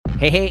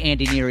Hey,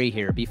 Andy Neary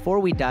here.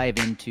 Before we dive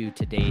into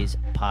today's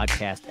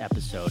podcast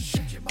episode,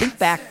 think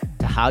back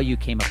to how you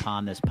came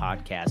upon this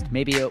podcast.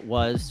 Maybe it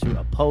was through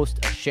a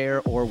post, a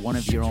share, or one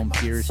of your own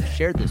peers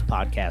shared this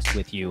podcast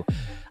with you.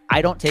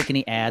 I don't take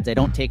any ads. I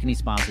don't take any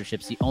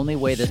sponsorships. The only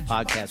way this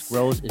podcast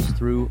grows is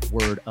through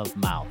word of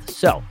mouth.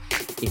 So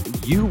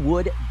if you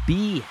would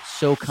be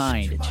so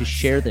kind to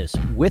share this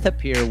with a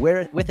peer,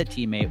 with a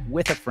teammate,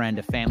 with a friend,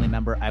 a family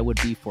member, I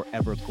would be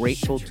forever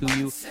grateful to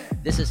you.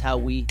 This is how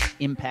we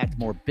impact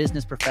more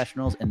business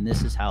professionals, and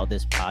this is how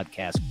this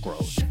podcast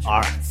grows. All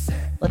right,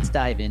 let's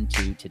dive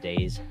into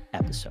today's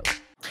episode.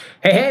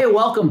 Hey,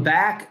 welcome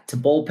back to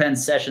Bullpen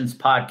Sessions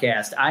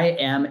Podcast. I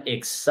am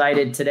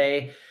excited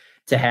today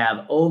to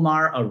have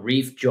Omar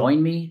Arif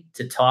join me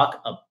to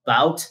talk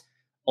about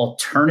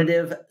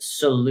alternative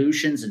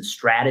solutions and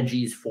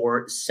strategies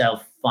for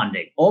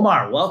self-funding.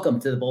 Omar, welcome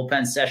to the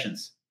Bullpen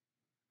Sessions.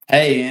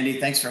 Hey,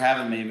 Andy, thanks for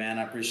having me, man.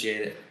 I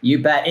appreciate it. You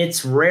bet.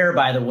 It's rare,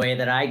 by the way,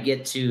 that I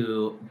get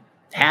to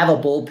have a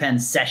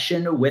bullpen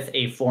session with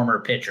a former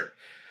pitcher,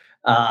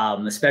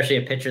 especially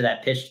a pitcher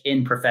that pitched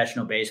in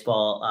professional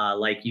baseball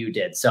like you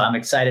did. So I'm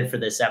excited for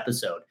this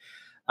episode.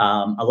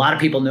 A lot of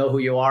people know who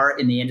you are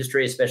in the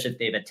industry, especially if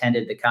they've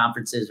attended the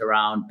conferences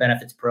around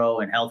Benefits Pro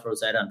and Health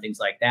Rosetta and things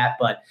like that.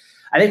 But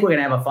I think we're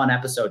going to have a fun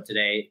episode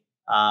today,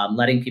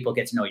 letting people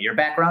get to know your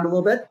background a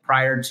little bit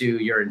prior to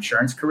your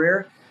insurance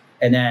career,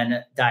 and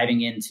then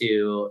diving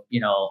into,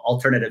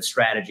 alternative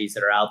strategies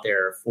that are out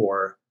there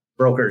for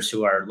brokers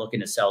who are looking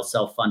to sell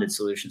self-funded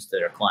solutions to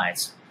their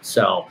clients.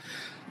 So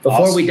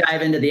before we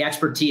dive into the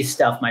expertise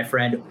stuff, my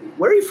friend,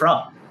 where are you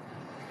from?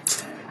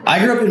 I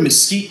grew up in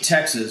Mesquite,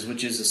 Texas,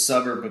 which is a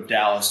suburb of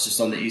Dallas,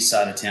 just on the east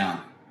side of town.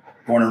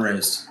 Born and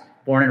raised.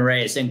 Born and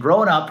raised. And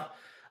growing up,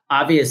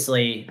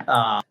 obviously,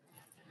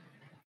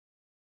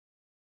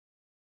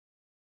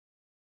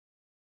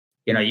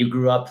 you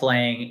grew up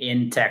playing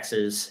in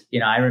Texas.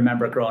 I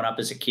remember growing up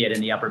as a kid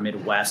in the upper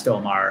Midwest,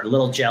 Omar, a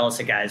little jealous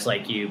of guys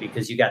like you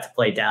because you got to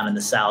play down in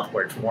the South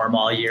where it's warm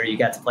all year. You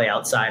got to play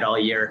outside all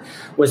year.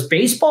 Was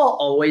baseball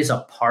always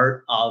a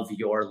part of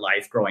your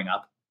life growing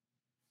up?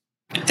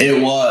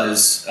 It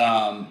was,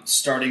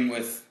 starting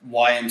with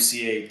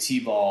YMCA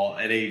T-ball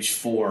at age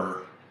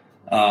 4,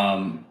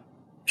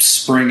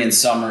 spring and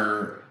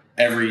summer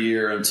every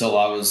year until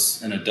I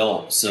was an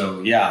adult.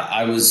 So, yeah,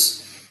 I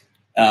was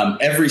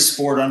every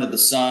sport under the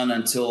sun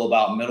until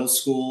about middle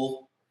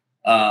school.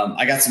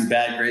 I got some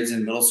bad grades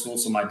in middle school,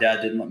 so my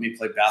dad didn't let me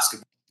play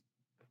basketball.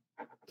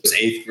 It was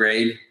 8th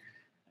grade.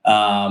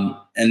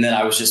 And then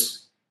I was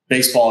just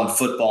baseball and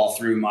football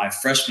through my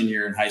freshman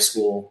year in high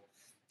school.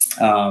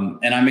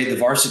 And I made the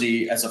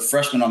varsity as a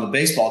freshman on the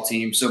baseball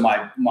team. So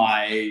my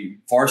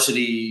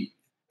varsity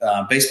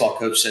baseball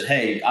coach said,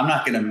 "Hey, I'm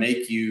not going to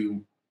make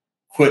you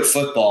quit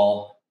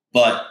football,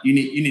 but you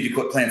need to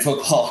quit playing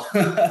football."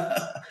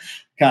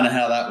 Kind of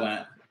how that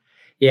went.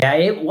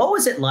 Yeah. What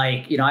was it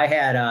like? I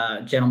had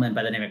a gentleman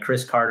by the name of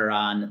Chris Carter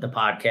on the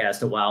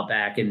podcast a while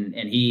back, and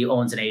he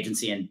owns an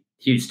agency in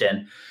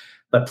Houston,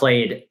 but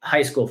played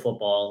high school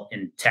football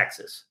in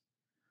Texas.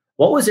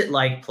 What was it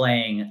like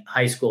playing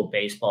high school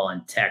baseball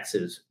in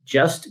Texas,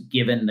 just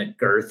given the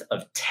girth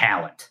of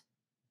talent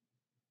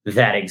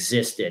that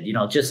existed,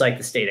 just like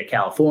the state of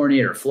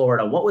California or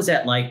Florida? What was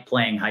that like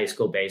playing high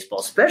school baseball,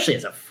 especially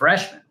as a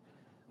freshman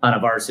on a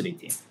varsity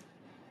team?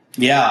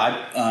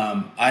 Yeah,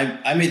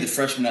 I made the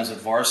freshman as a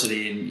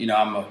varsity, and,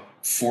 I'm a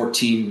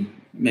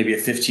 14, maybe a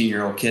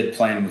 15-year-old kid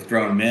playing with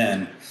grown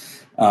men.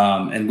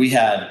 And we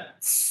had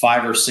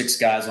 5 or 6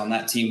 guys on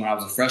that team when I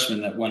was a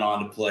freshman that went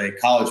on to play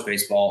college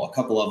baseball. A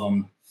couple of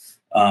them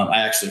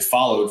I actually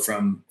followed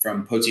from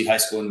Poteet High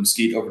School in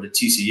Mesquite over to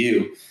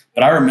TCU.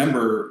 But I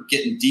remember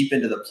getting deep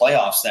into the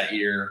playoffs that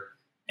year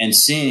and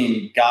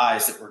seeing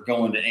guys that were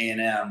going to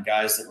A&M,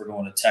 guys that were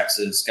going to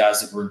Texas,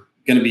 guys that were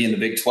going to be in the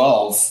Big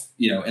 12,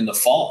 in the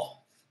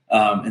fall,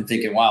 and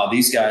thinking, wow,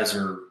 these guys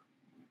are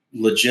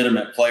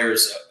legitimate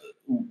players.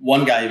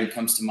 One guy even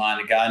comes to mind,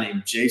 a guy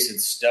named Jason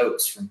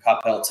Stokes from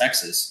Coppell,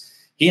 Texas.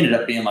 He ended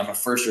up being like a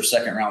 1st or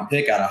 2nd round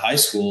pick out of high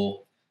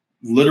school,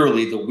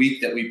 literally the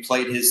week that we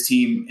played his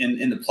team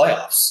in the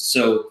playoffs.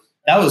 So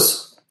that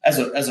was, as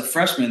a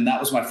freshman, that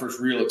was my first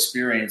real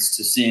experience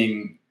to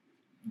seeing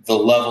the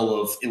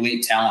level of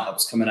elite talent that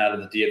was coming out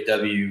of the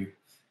DFW,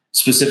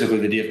 specifically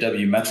the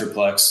DFW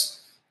Metroplex.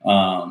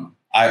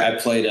 I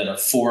played at a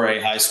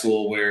 4A high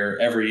school where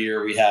every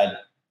year we had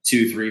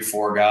 2, 3,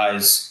 4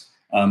 guys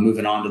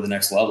moving on to the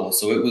next level.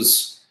 So it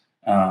was,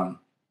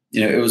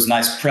 it was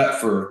nice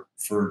prep for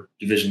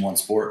Division I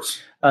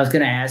sports. I was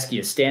going to ask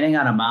you, standing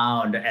on a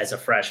mound as a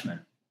freshman,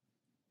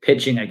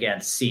 pitching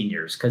against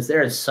seniors, because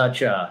there is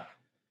such a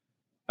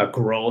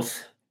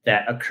growth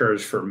that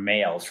occurs for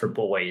males, for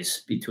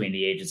boys between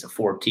the ages of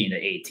 14 to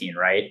 18,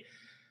 right?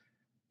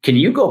 Can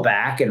you go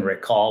back and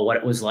recall what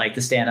it was like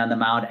to stand on the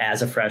mound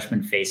as a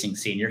freshman facing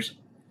seniors?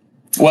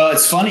 Well,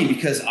 it's funny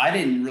because I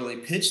didn't really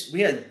pitch.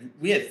 We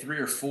had 3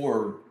 or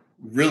 4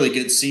 really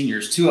good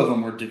seniors. 2 of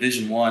them were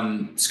Division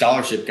I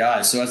scholarship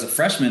guys. So as a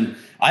freshman,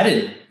 I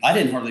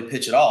didn't hardly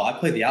pitch at all. I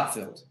played the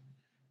outfield.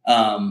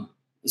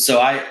 So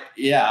I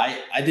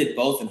did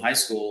both in high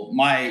school.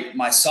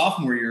 My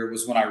sophomore year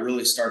was when I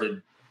really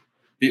started,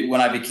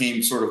 when I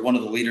became sort of one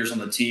of the leaders on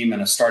the team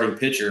and a starting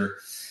pitcher.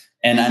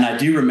 And I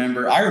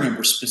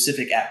remember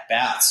specific at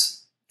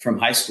bats from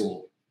high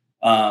school.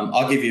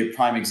 I'll give you a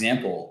prime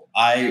example.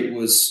 I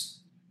was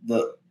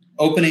the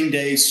opening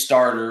day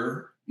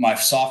starter my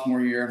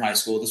sophomore year in high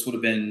school. This would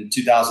have been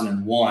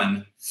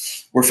 2001.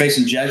 We're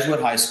facing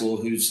Jesuit High School,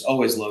 who's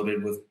always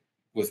loaded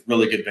with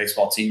really good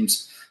baseball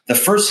teams. The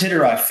first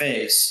hitter I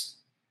face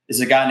is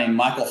a guy named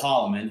Michael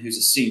Holloman, who's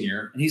a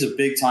senior, and he's a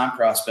big time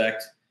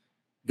prospect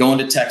going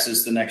to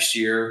Texas the next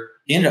year.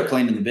 He ended up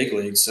playing in the big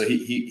leagues. So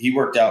he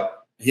worked out.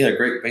 He had a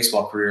great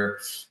baseball career.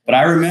 But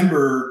I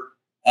remember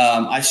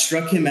I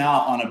struck him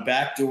out on a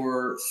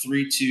backdoor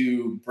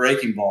 3-2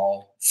 breaking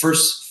ball,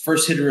 first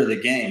hitter of the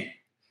game.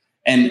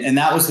 And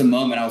that was the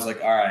moment I was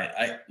like, all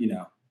right,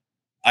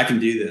 I can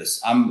do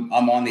this. I'm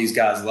on these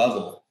guys'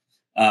 level.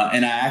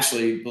 And I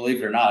actually,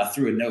 believe it or not, I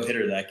threw a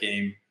no-hitter that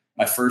game,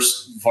 my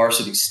first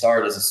varsity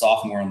start as a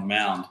sophomore on the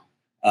mound.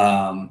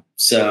 I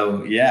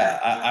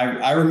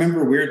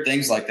remember weird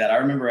things like that. I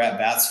remember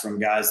at-bats from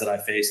guys that I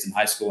faced in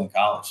high school and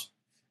college.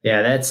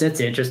 Yeah, that's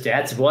interesting.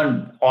 That's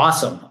one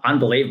awesome,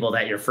 unbelievable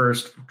that your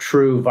first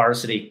true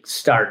varsity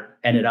start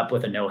ended up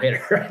with a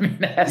no-hitter. I mean,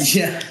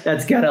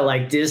 that's kind of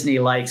like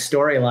Disney-like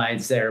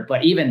storylines there.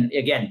 But even,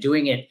 again,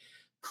 doing it,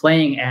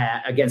 playing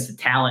against the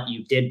talent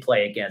you did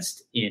play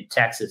against in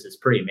Texas is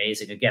pretty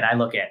amazing. Again, I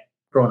look at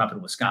growing up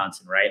in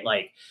Wisconsin, right?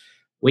 Like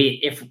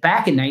if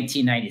back in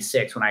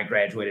 1996, when I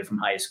graduated from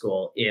high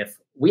school, if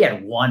we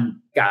had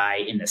one guy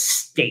in the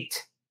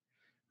state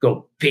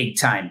go big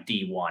time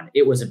D1,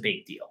 it was a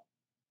big deal.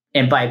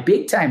 And by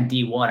big time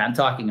D1, I'm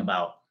talking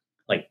about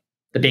like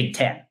the Big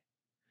Ten.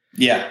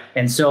 Yeah.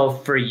 And so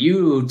for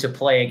you to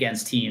play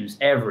against teams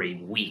every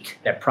week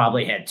that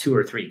probably had 2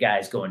 or 3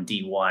 guys going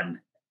D1,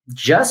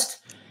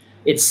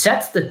 it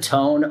sets the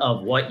tone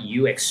of what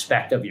you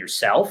expect of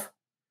yourself,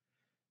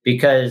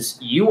 because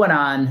you went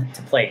on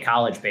to play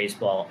college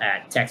baseball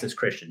at Texas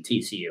Christian,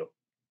 TCU.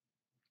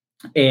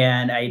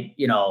 And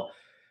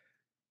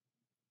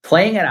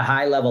playing at a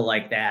high level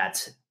like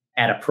that,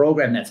 at a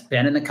program that's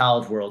been in the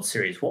College World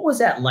Series, what was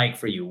that like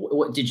for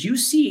you? Did you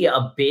see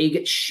a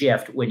big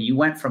shift when you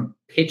went from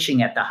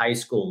pitching at the high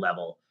school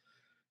level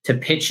to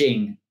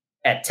pitching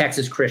at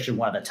Texas Christian,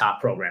 one of the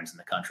top programs in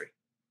the country?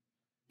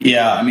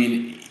 Yeah, I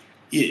mean,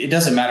 it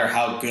doesn't matter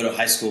how good a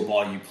high school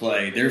ball you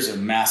play. There's a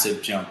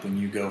massive jump when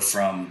you go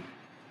from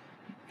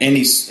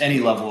any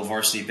level of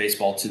varsity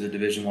baseball to the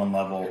Division I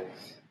level.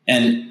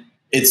 And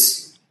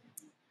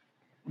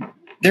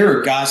there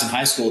are guys in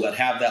high school that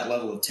have that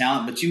level of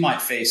talent, but you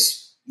might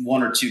face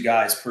 1 or 2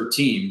 guys per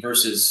team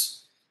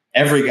versus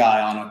every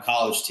guy on a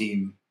college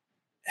team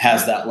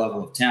has that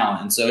level of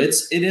talent. And so it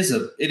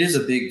is a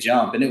big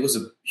jump, and it was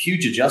a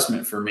huge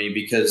adjustment for me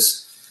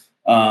because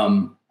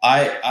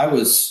I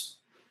was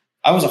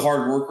a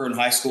hard worker in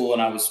high school,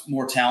 and I was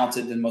more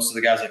talented than most of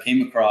the guys I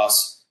came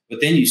across. But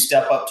then you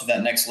step up to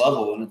that next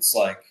level, and it's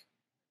like,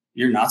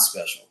 you're not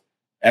special.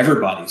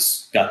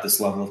 Everybody's got this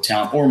level of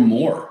talent or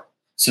more.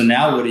 So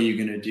now what are you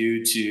going to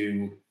do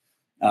to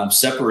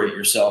separate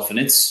yourself? And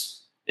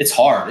it's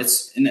hard.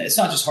 It's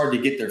not just hard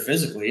to get there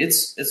physically.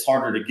 It's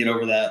harder to get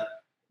over that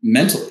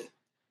mentally.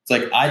 It's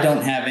like, I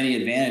don't have any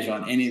advantage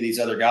on any of these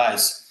other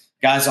guys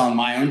on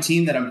my own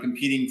team that I'm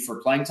competing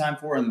for playing time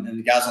for, and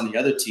the guys on the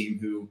other team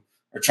who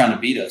are trying to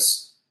beat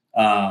us.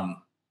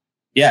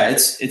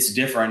 It's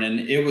different. And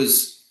it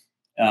was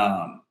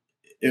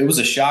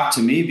a shock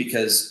to me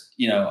because,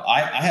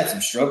 I had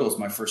some struggles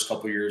my first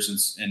couple of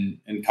years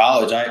in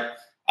college.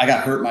 I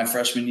got hurt my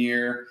freshman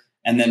year.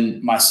 And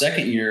then my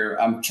second year,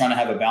 I'm trying to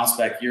have a bounce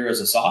back year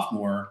as a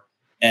sophomore.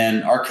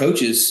 And our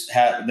coaches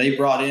they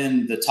brought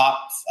in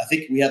I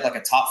think we had like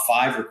a top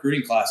 5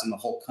 recruiting class in the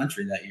whole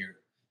country that year.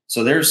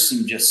 So there's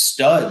some just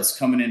studs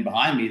coming in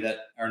behind me that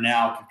are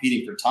now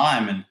competing for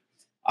time. And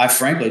I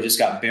frankly just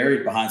got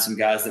buried behind some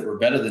guys that were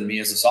better than me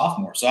as a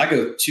sophomore. So I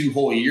go 2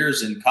 whole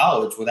years in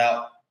college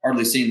without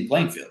hardly seeing the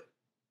playing field.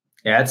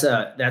 Yeah,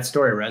 that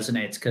story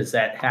resonates because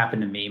that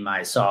happened to me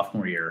my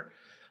sophomore year.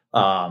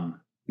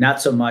 Not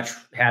so much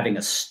having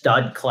a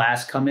stud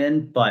class come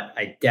in, but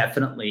I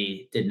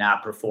definitely did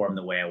not perform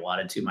the way I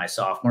wanted to my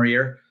sophomore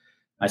year.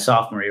 My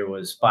sophomore year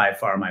was by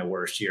far my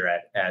worst year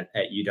at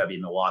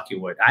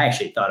UW-Milwaukee. I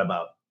actually thought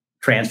about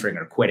transferring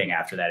or quitting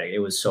after that. It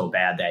was so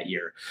bad that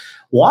year.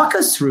 Walk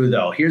us through,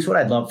 though. Here's what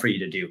I'd love for you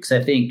to do, because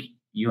I think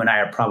you and I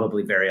are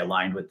probably very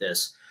aligned with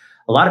this.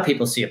 A lot of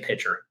people see a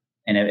pitcher,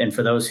 and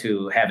for those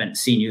who haven't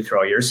seen you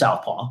throw your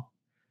southpaw,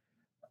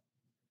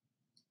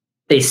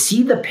 they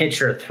see the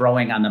pitcher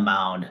throwing on the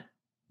mound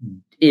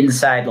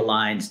inside the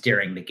lines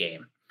during the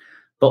game.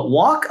 But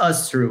walk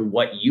us through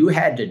what you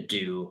had to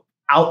do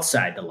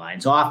outside the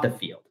lines, off the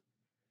field,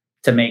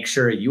 to make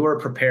sure you are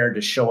prepared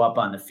to show up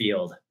on the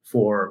field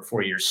for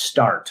your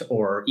start,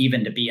 or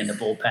even to be in the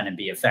bullpen and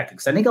be effective.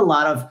 Because I think a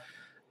lot of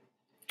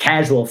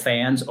casual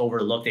fans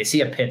overlook, they see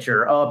a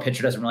pitcher, a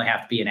pitcher doesn't really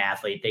have to be an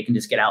athlete, they can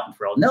just get out and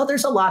throw. No,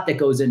 there's a lot that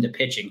goes into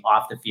pitching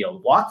off the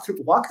field. Walk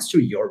us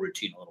through your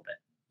routine a little bit.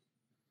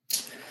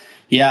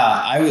 Yeah,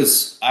 I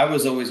was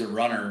always a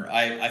runner.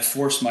 I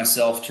forced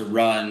myself to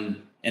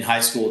run in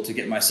high school to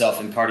get myself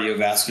in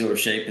cardiovascular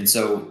shape. And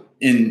so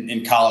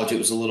in college, it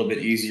was a little bit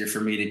easier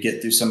for me to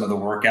get through some of the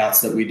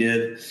workouts that we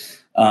did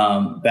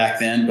back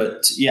then.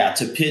 But yeah,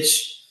 to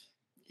pitch,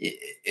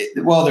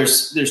 well,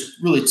 there's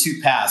really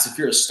two paths. If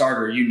you're a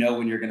starter, you know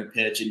when you're going to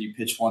pitch, and you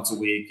pitch once a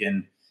week,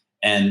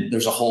 and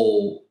there's a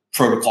whole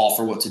protocol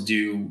for what to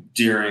do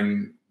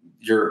during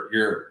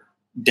your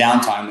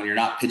downtime when you're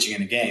not pitching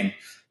in a game,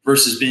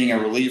 versus being a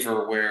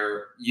reliever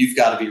where you've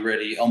got to be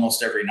ready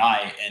almost every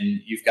night, and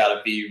you've got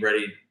to be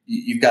ready.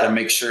 You've got to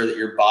make sure that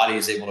your body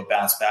is able to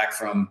bounce back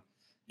from,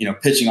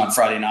 pitching on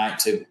Friday night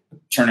to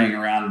turning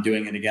around and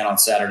doing it again on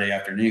Saturday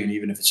afternoon,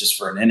 even if it's just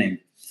for an inning.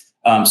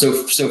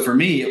 So for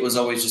me, it was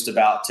always just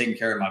about taking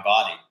care of my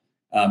body,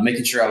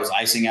 making sure I was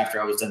icing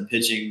after I was done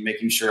pitching,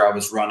 making sure I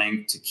was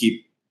running to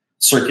keep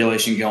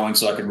circulation going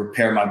so I could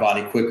repair my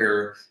body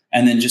quicker,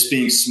 and then just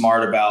being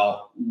smart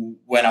about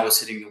when I was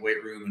hitting the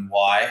weight room and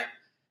why.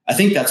 I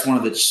think that's one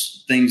of the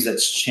things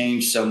that's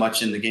changed so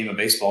much in the game of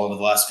baseball over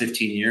the last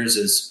 15 years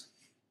is,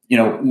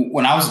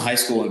 when I was in high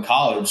school and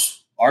college,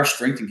 our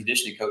strength and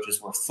conditioning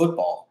coaches were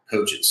football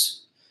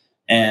coaches,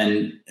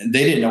 and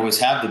they didn't always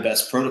have the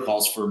best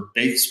protocols for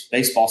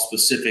baseball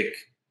specific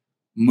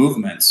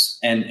movements.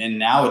 And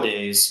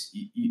nowadays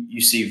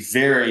you see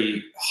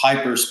very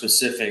hyper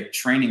specific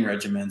training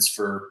regimens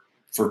for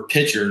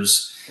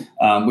pitchers,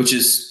 which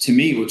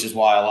is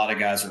why a lot of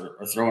guys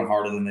are throwing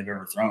harder than they've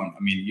ever thrown.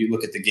 I mean, you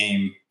look at the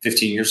game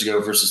 15 years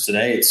ago versus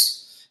today,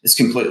 it's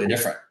completely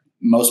different.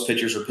 Most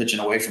pitchers are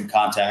pitching away from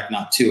contact,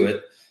 not to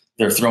it.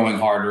 They're throwing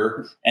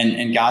harder,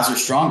 and guys are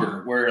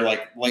stronger. Where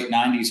like late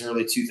 90s,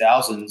 early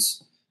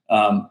 2000s,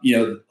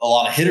 a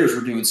lot of hitters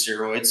were doing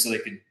steroids so they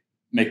could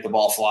make the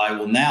ball fly.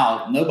 Well,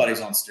 now nobody's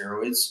on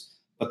steroids,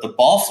 but the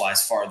ball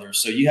flies farther.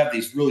 So you have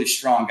these really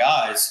strong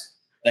guys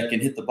that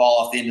can hit the ball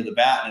off the end of the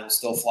bat and it'll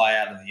still fly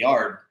out of the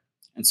yard.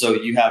 And so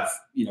you have,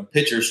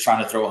 pitchers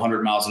trying to throw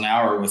 100 miles an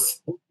hour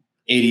with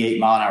 88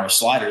 mile an hour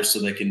sliders so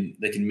they can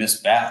miss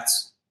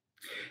bats.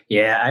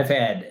 Yeah,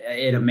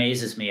 it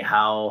amazes me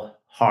how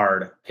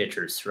hard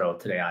pitchers throw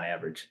today on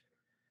average.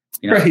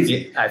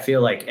 Crazy. I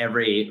feel like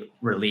every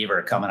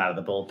reliever coming out of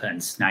the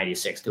bullpen's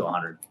 96 to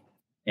 100.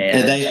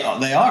 And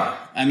they are.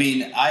 I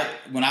mean,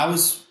 when I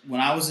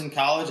was in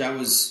college, I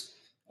was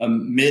a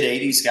mid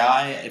 80s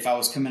guy. If I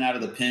was coming out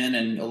of the pen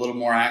and a little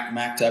more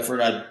max effort,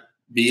 I'd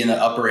be in the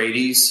upper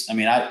 80s. I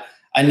mean,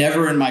 I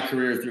never in my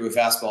career threw a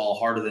fastball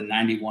harder than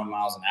 91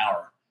 miles an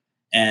hour.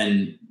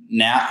 And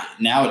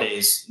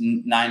nowadays,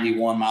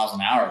 91 miles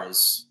an hour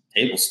is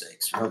table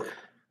stakes, really.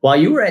 While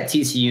you were at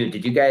TCU,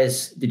 did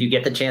you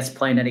get the chance to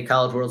play in any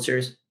College World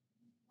Series?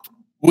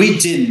 We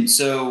didn't.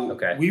 So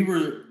okay.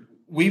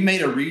 We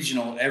made a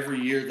regional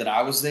every year that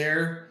I was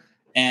there,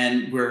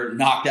 and we're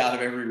knocked out of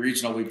every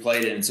regional we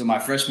played in. So my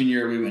freshman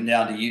year, we went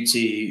down to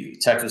UT.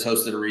 Texas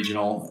hosted a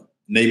regional.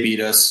 They beat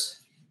us.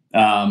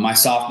 My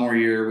sophomore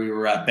year, we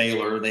were at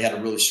Baylor. They had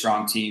a really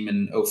strong team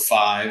in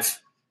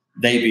 2005.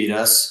 They beat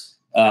us.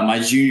 My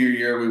junior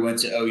year, we went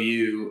to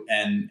OU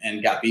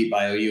and got beat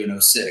by OU in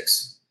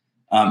 2006.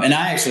 And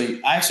I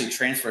actually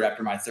transferred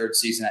after my third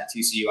season at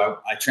TCU.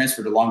 I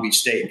transferred to Long Beach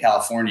State,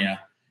 California.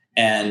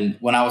 And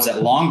when I was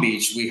at Long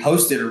Beach, we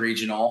hosted a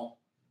regional.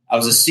 I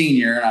was a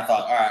senior, and I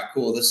thought, all right,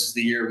 cool. This is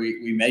the year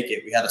we make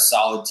it. We had a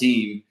solid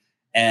team,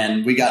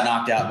 and we got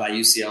knocked out by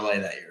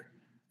UCLA that year.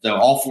 So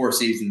all 4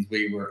 seasons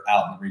we were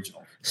out in the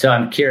regional. So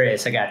I'm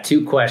curious. I got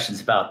 2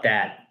 questions about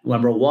that.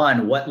 Number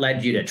one, what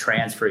led you to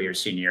transfer your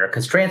senior year?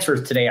 Because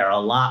transfers today are a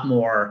lot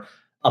more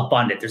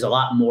abundant. There's a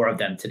lot more of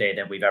them today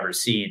than we've ever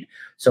seen.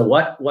 So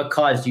what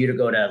caused you to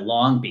go to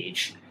Long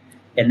Beach?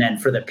 And then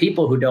for the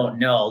people who don't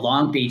know,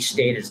 Long Beach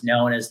State is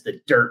known as the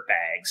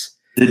Dirtbags.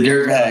 The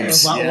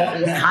Dirtbags.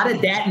 How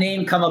did that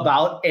name come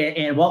about,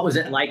 and what was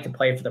it like to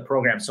play for the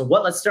program? So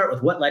let's start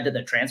with what led to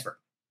the transfer.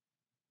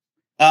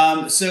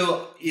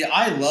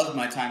 I loved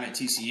my time at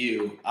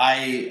TCU.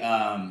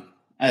 I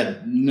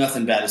had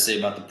nothing bad to say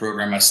about the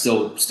program. I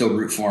still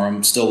root for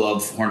them. Still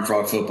love Horned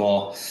Frog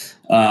football.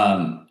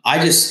 I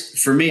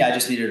just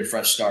needed a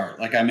fresh start.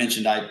 Like I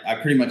mentioned, I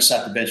pretty much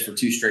sat the bench for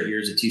 2 straight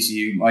years at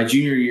TCU. My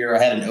junior year,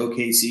 I had an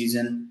okay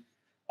season.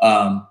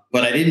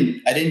 But I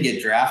didn't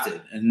get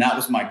drafted. And that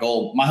was my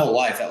goal. My whole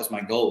life, that was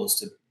my goal, was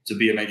to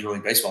be a Major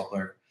League Baseball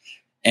player.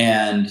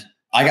 And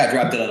I got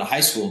drafted out of high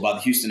school by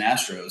the Houston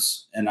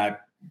Astros. And I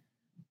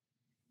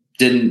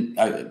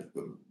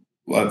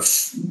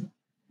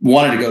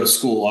wanted to go to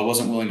school. I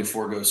wasn't willing to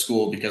forego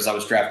school because I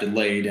was drafted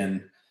late,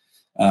 and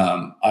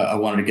I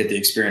wanted to get the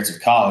experience of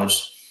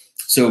college.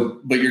 So,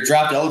 but you're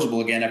draft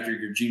eligible again after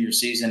your junior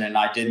season, and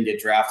I didn't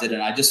get drafted,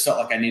 and I just felt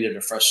like I needed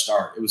a fresh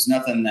start. It was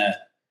nothing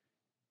that,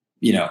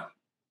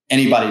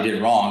 anybody did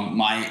wrong,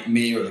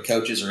 me or the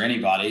coaches or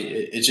anybody.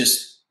 It's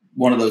just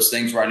one of those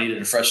things where I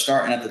needed a fresh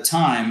start. And at the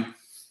time,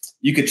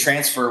 you could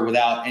transfer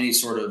without any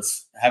sort of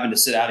having to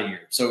sit out a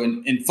year. So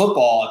in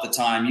football at the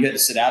time, you had to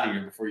sit out a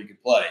year before you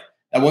could play.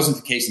 That wasn't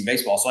the case in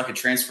baseball, so I could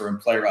transfer and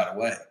play right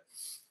away.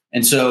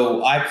 And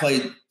so I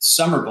played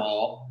summer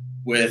ball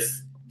with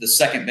the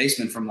second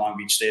baseman from Long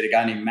Beach State, a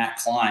guy named Matt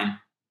Klein.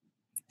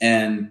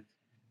 And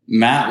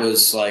Matt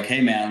was like,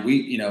 hey man,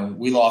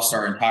 we lost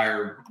our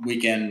entire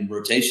weekend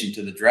rotation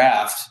to the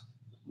draft.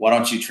 Why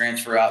don't you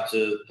transfer out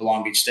to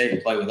Long Beach State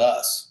and play with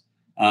us?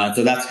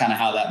 So that's kind of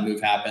how that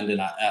move happened.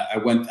 And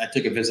I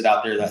took a visit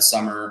out there that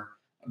summer,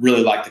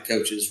 really liked the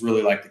coaches,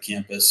 really liked the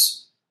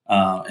campus,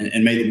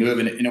 and made the move.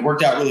 And it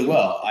worked out really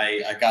well.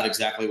 I got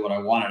exactly what I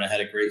wanted. I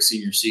had a great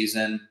senior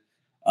season.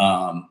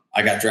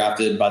 I got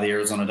drafted by the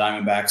Arizona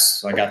Diamondbacks,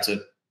 so I got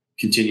to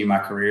continue my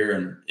career,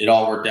 and it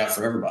all worked out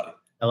for everybody.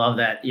 I love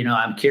that.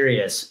 I'm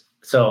curious.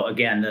 So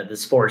again, the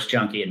sports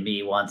junkie in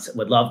me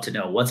would love to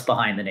know what's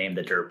behind the name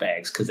the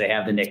Dirtbags, because they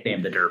have the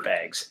nickname the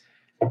Dirtbags.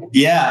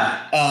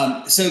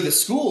 Yeah. So the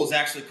school is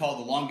actually called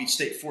the Long Beach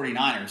State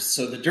 49ers.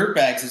 So the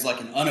Dirtbags is like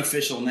an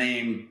unofficial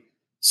name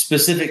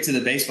specific to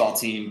the baseball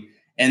team.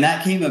 And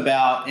that came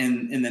about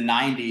in the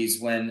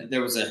 90s when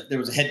there was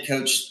a head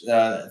coach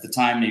at the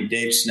time named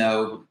Dave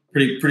Snow,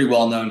 pretty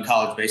well-known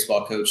college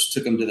baseball coach,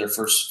 took them to their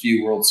first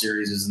few World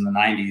Series in the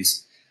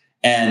 90s.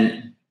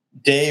 And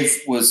Dave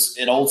was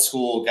an old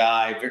school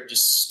guy,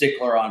 just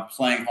stickler on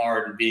playing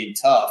hard and being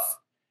tough.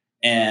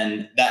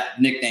 And that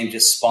nickname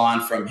just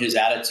spawned from his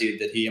attitude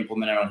that he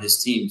implemented on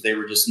his teams. They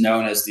were just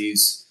known as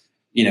these,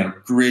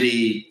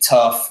 gritty,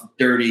 tough,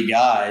 dirty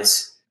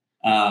guys.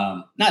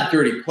 Not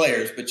dirty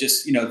players, but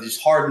just,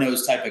 these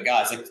hard-nosed type of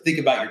guys. Like, think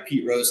about your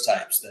Pete Rose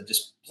types that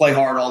just play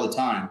hard all the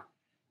time.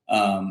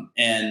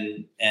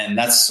 And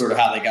that's sort of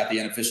how they got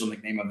the unofficial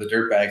nickname of the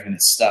Dirtbag, and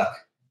it's stuck.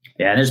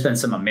 Yeah, and there's been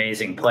some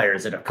amazing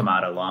players that have come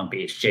out of Long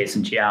Beach.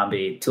 Jason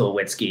Giambi,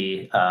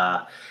 Tulowitzki,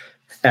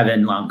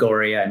 Evan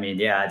Longoria. I mean,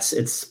 yeah,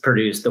 it's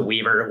produced the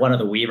Weaver, one of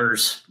the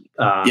Weavers.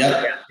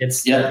 The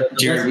list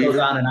goes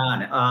on and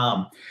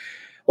on.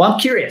 Well, I'm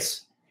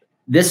curious.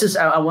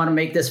 I want to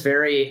make this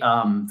very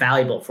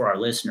valuable for our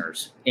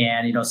listeners.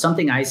 And,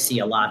 something I see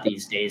a lot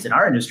these days in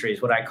our industry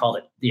is what I call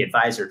the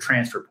advisor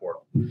transfer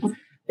portal.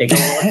 They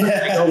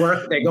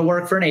go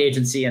work for an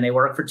agency, and they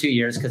work for 2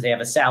 years because they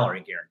have a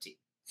salary guarantee.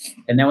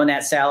 And then when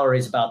that salary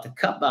is about to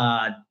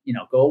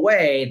go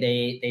away,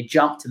 they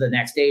jump to the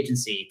next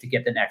agency to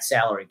get the next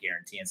salary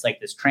guarantee. It's like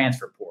this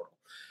transfer portal.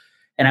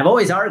 And I've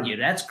always argued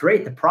that's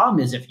great. The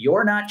problem is if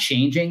you're not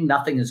changing,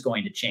 nothing is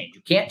going to change.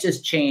 You can't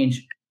just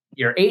change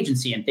your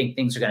agency and think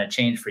things are going to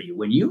change for you.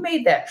 When you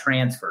made that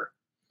transfer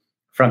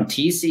from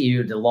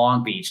TCU to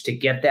Long Beach to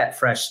get that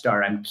fresh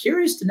start, I'm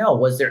curious to know,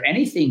 was there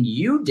anything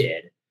you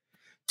did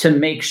to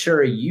make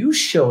sure you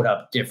showed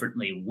up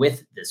differently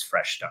with this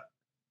fresh start?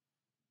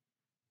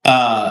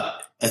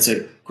 That's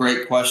a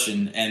great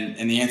question.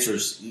 And the answer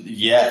is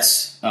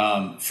yes.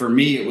 For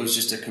me, it was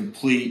just a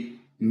complete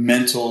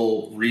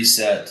mental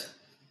reset.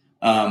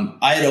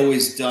 I had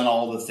always done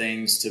all the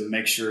things to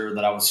make sure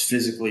that I was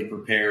physically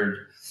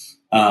prepared.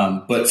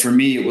 But for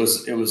me, it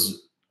was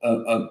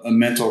a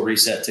mental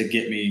reset to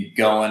get me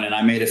going. And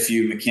I made a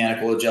few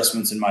mechanical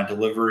adjustments in my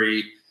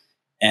delivery,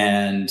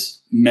 and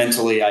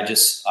mentally I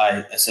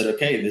said,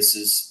 okay, this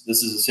is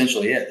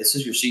essentially it. This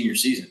is your senior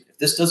season. If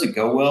this doesn't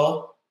go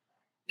well,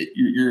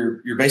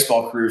 your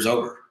baseball career is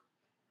over.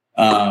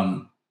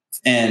 And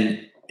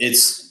I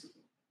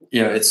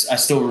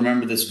still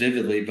remember this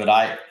vividly,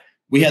 but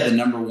we had the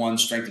number one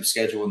strength of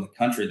schedule in the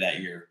country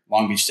that year.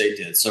 Long Beach State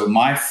did. So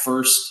my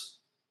first,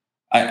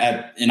 I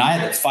had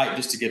to fight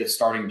just to get a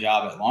starting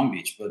job at Long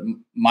Beach, but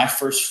my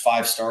first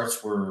 5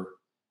 starts were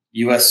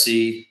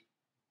USC,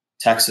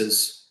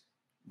 Texas,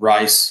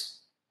 Rice,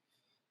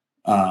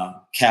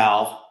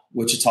 Cal,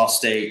 Wichita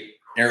State,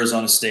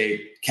 Arizona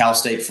State, Cal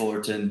State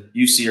Fullerton,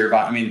 UC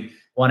Irvine. I mean,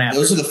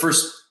 those are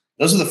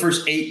the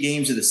first 8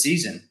 games of the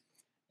season.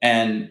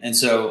 And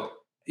so,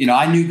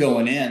 I knew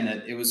going in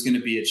that it was going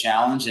to be a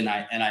challenge, and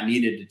I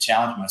needed to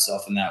challenge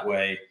myself in that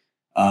way.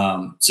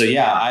 So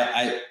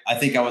yeah, I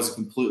think I was a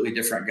completely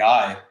different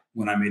guy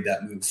when I made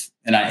that move,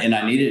 and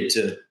I needed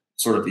to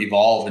sort of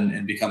evolve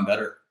and become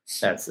better.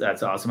 That's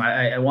awesome.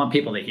 I want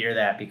people to hear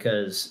that,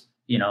 because,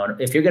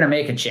 if you're going to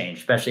make a change,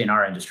 especially in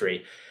our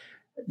industry,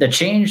 the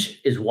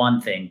change is one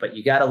thing, but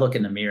you got to look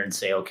in the mirror and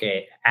say,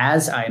 okay,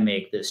 as I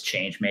make this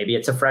change, maybe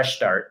it's a fresh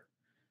start.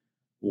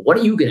 What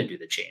are you going to do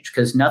to change?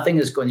 Because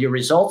your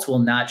results will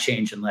not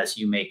change unless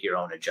you make your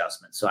own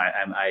adjustments. So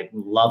I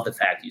love the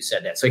fact you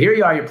said that. So here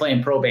you are, you're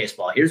playing pro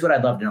baseball. Here's what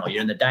I'd love to know.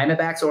 You're in the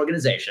Diamondbacks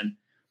organization.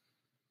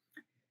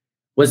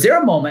 Was there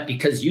a moment,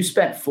 because you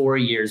spent 4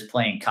 years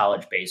playing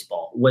college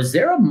baseball, was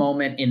there a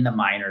moment in the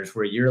minors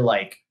where you're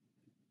like,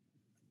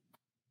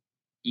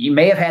 you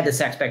may have had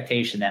this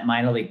expectation that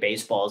minor league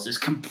baseball is this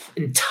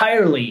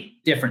entirely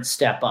different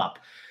step up,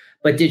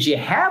 but did you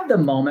have the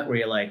moment where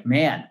you're like,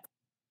 man,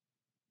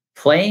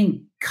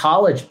 playing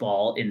college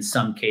ball in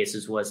some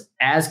cases was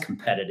as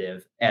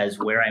competitive as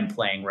where I'm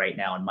playing right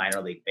now in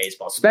minor league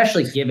baseball,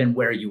 especially given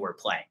where you were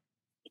playing?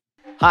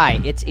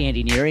 Hi, it's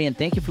Andy Neary, and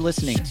thank you for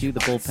listening to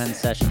the Bullpen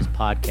Sessions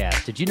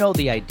podcast. Did you know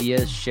the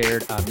ideas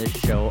shared on this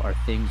show are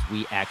things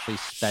we actually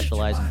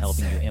specialize in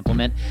helping you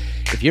implement?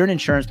 If you're an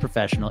insurance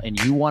professional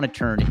and you want to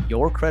turn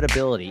your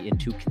credibility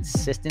into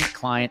consistent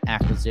client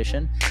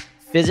acquisition,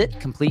 Visit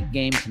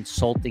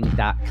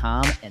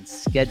CompleteGameConsulting.com and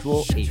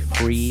schedule a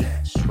free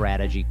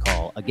strategy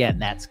call. Again,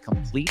 that's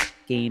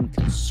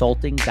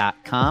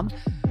CompleteGameConsulting.com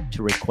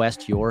to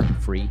request your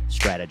free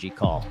strategy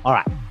call. All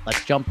right,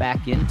 let's jump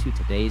back into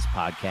today's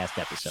podcast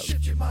episode.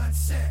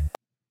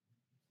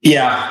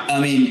 Yeah, I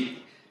mean,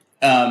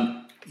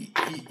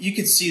 you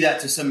could see that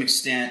to some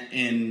extent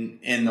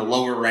in the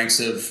lower ranks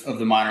of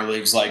the minor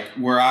leagues. Like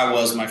where I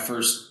was my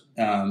first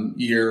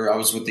year, I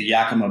was with the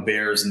Yakima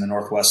Bears in the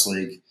Northwest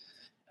League.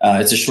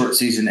 It's a short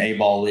season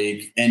A-ball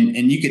league, and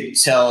you could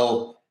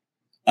tell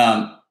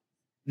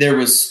there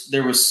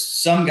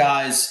was some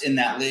guys in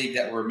that league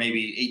that were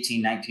maybe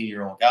 18,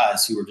 19-year-old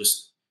guys who were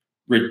just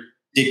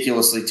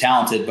ridiculously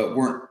talented, but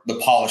weren't the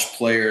polished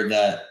player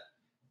that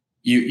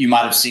you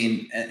might have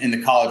seen in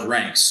the college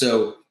ranks.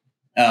 So,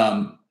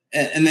 and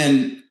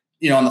then,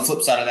 on the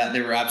flip side of that,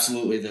 they were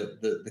absolutely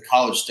the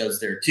college studs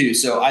there too.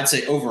 So I'd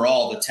say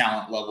overall the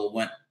talent level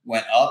went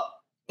up,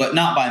 but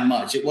not by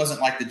much. It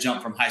wasn't like the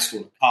jump from high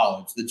school to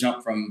college. The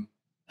jump from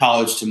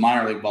college to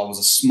minor league ball was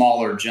a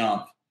smaller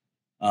jump.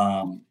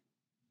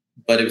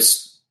 But it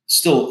was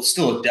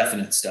still a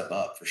definite step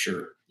up for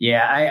sure.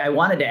 Yeah, I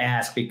wanted to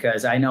ask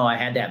because I know I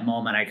had that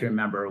moment. I can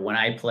remember when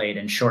I played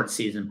in short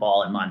season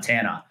ball in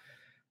Montana.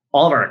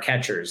 All of our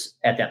catchers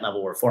at that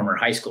level were former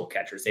high school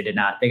catchers. They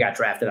got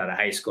drafted out of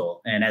high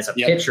school. And as a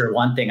pitcher,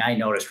 one thing I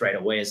noticed right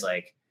away is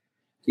like,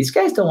 these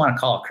guys don't want to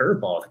call a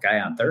curveball with a guy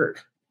on third.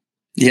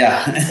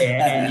 Yeah.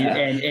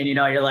 and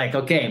you're like,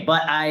 okay,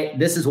 but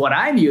this is what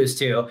I'm used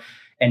to.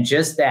 And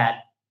just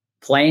that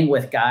playing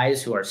with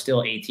guys who are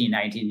still 18,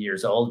 19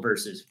 years old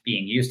versus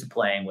being used to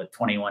playing with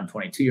 21,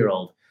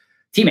 22-year-old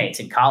teammates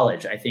in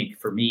college, I think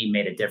for me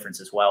made a difference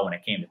as well when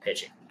it came to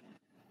pitching.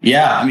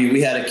 Yeah. I mean,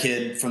 we had a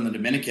kid from the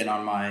Dominican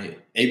on my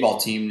A-ball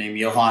team named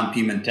Johan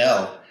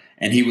Pimentel,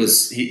 and he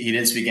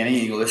didn't speak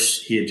any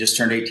English. He had just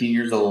turned 18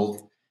 years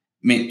old. I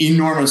mean,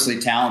 enormously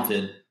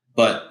talented,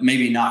 but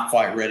maybe not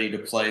quite ready to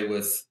play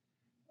with,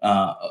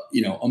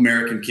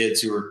 American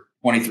kids who were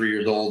 23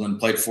 years old and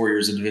played 4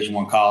 years of Division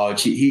I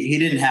college. He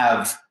didn't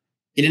have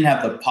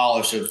the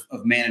polish of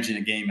managing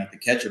a game at the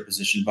catcher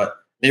position, but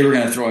they were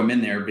going to throw him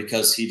in there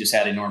because he just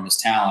had enormous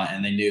talent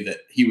and they knew that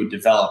he would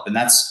develop. And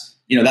that's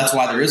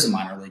why there is a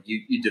minor league.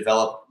 You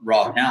develop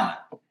raw talent.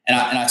 And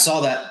I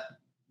saw that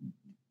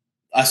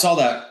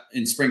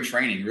in spring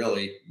training,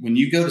 really. When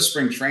you go to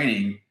spring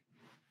training,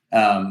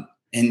 and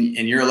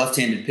you're a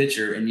left-handed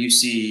pitcher and you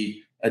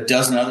see a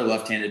dozen other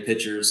left-handed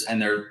pitchers and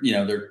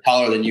they're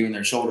taller than you and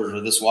their shoulders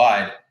are this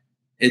wide.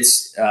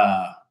 It's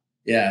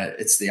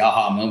the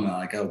aha moment.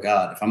 Like, oh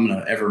God, if I'm going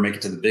to ever make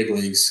it to the big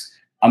leagues,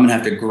 I'm going to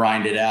have to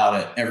grind it out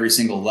at every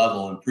single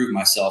level and prove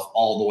myself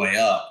all the way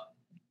up.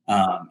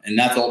 And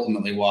that's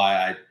ultimately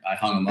why I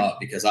hung them up,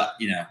 because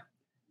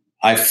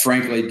I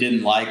frankly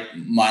didn't like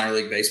minor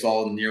league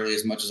baseball nearly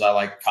as much as I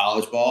like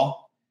college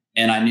ball.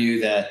 And I knew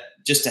that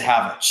just to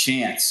have a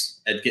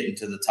chance at getting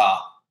to the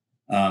top,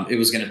 it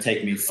was going to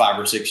take me 5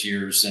 or 6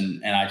 years.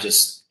 And I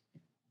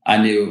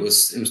knew it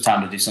was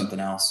time to do something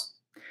else.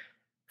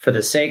 For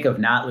the sake of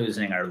not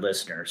losing our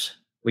listeners,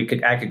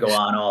 I could go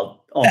on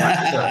all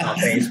night about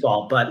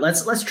baseball, but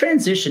let's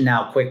transition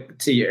now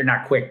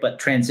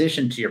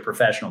transition to your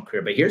professional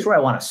career. But here's where I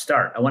want to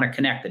start. I want to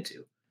connect the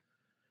two.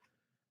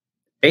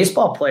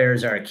 Baseball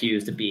players are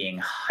accused of being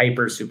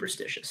hyper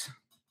superstitious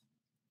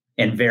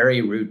and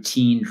very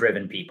routine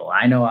driven people.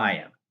 I know I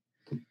am.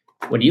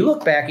 When you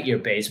look back at your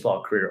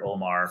baseball career,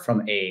 Omar,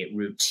 from a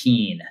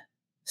routine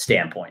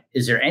standpoint,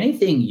 is there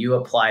anything you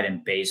applied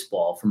in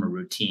baseball from a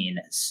routine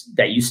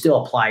that you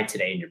still apply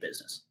today in your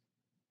business?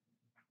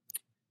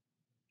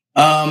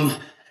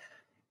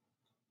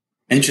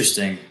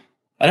 Interesting.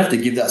 I'd have to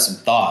give that some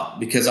thought,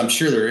 because I'm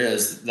sure there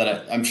is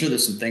I'm sure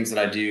there's some things that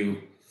I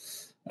do,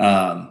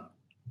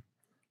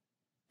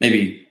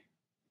 maybe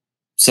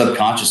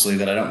subconsciously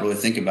that I don't really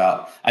think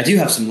about. I do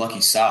have some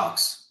lucky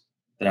socks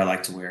that I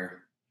like to wear.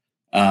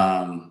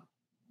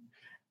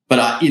 But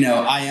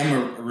I am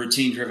a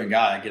routine driven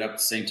guy. I get up at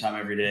the same time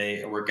every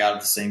day. I work out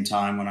at the same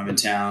time when I'm in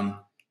town.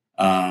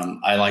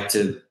 I like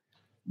to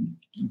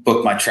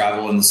book my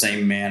travel in the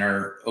same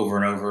manner over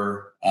and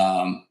over.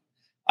 I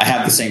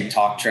have the same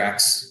talk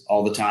tracks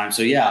all the time.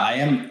 So yeah, I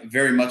am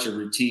very much a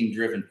routine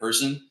driven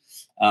person.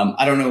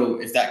 I don't know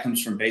if that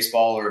comes from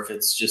baseball or if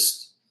it's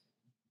just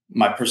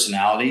my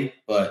personality,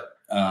 but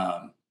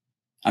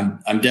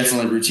I'm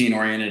definitely routine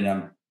oriented, and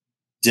I'm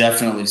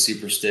definitely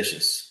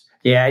superstitious.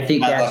 Yeah, I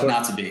think I'd love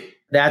not to be.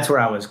 That's where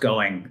I was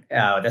going.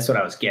 That's what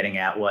I was getting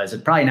at. Was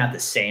it probably not the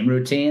same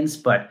routines,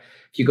 but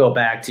if you go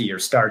back to your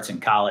starts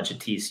in college at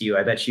TCU,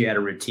 I bet you had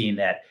a routine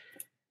that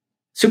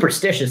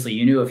superstitiously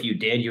you knew if you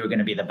did, you were going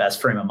to be the best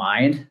frame of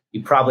mind.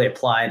 You probably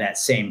apply that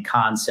same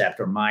concept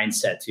or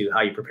mindset to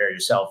how you prepare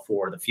yourself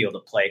for the field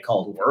of play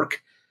called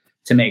work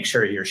to make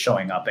sure you're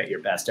showing up at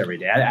your best every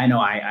day. I know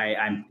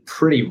I'm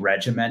pretty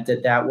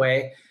regimented that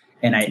way.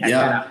 And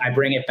I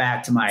bring it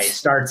back to my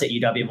starts at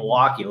UW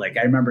Milwaukee. Like,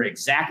 I remember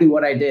exactly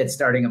what I did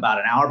starting about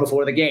an hour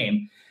before the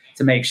game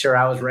to make sure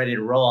I was ready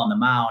to roll on the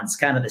mound. It's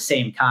kind of the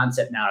same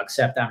concept now,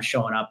 except I'm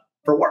showing up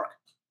for work.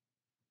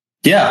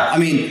 Yeah, I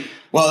mean,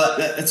 well,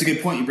 that's a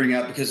good point you bring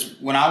up, because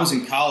when I was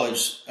in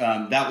college,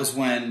 that was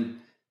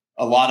when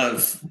a lot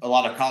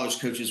of college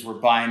coaches were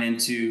buying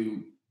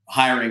into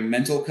hiring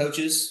mental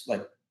coaches,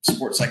 like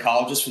sports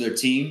psychologists for their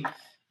team.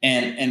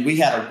 And we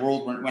had a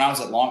when I was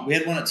at we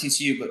had one at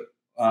TCU, but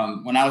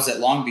when I was at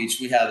Long Beach,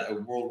 we had a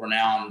world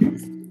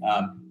renowned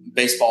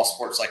baseball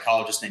sports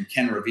psychologist named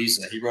Ken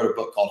Ravisa. He wrote a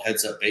book called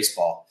Heads Up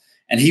Baseball,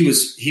 and he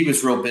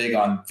was real big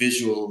on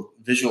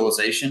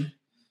visualization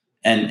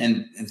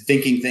and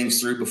thinking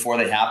things through before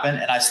they happen.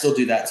 And I still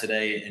do that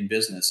today in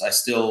business.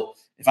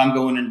 If I'm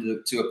going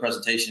into a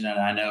presentation and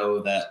I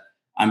know that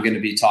I'm going to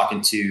be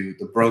talking to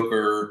the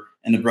broker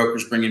and the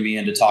broker's bringing me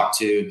in to talk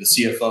to the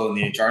CFO and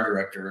the HR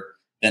director,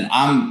 then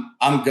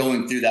I'm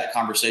going through that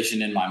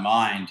conversation in my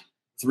mind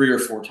 3 or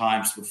 4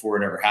 times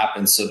before it ever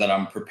happens, so that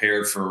I'm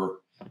prepared for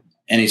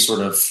any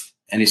sort of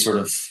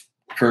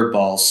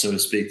curveballs, so to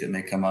speak, that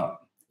may come up.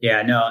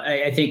 Yeah, no,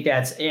 I think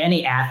that's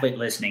any athlete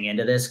listening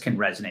into this can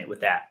resonate with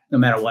that. No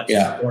matter what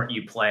sport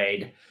you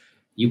played,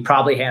 you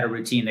probably had a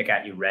routine that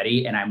got you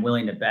ready. And I'm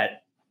willing to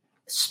bet,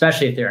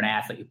 especially if they're an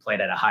athlete who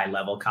played at a high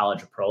level,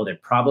 college or pro, they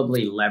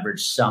probably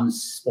leverage some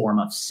form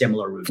of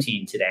similar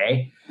routine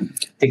today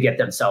to get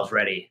themselves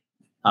ready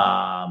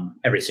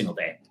every single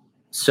day.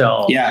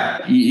 So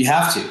yeah, you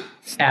have to.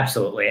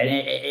 Absolutely.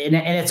 And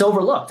it's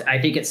overlooked. I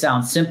think it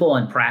sounds simple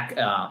in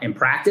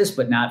practice,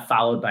 but not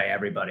followed by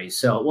everybody.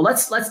 So, well,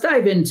 let's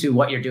dive into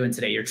what you're doing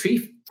today. You're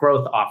Chief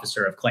Growth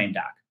Officer of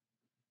ClaimDoc.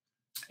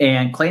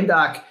 And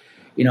ClaimDoc,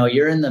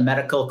 you're in the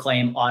medical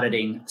claim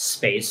auditing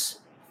space,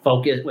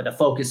 with a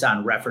focus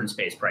on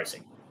reference-based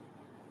pricing.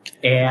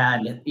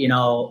 And,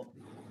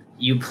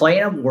 you play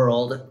in a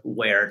world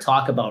where,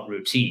 talk about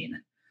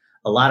routine,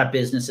 a lot of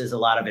businesses, a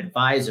lot of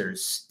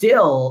advisors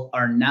still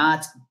are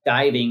not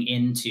diving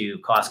into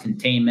cost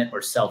containment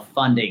or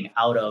self-funding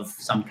out of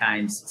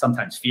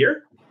sometimes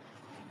fear.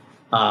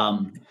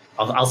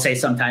 I'll say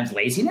sometimes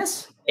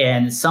laziness,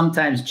 and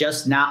sometimes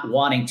just not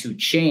wanting to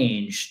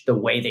change the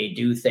way they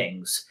do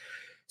things.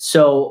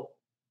 So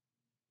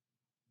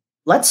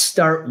let's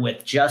start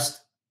with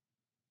just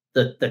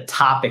the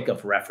topic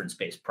of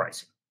reference-based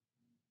pricing.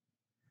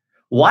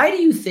 Why do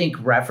you think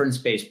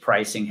reference-based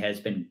pricing has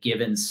been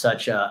given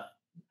such a,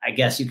 I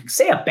guess you could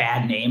say, a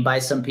bad name by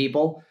some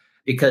people?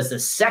 Because the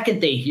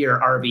second they hear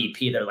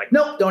RVP, they're like,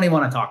 nope, don't even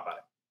want to talk about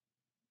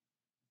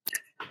it.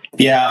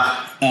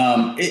 Yeah,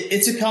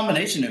 it's a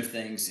combination of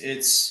things.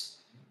 It's,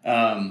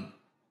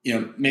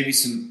 maybe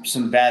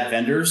some bad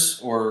vendors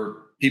or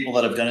people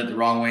that have done it the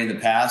wrong way in the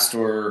past,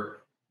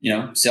 or,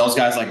 sales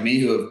guys like me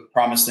who have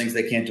promised things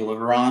they can't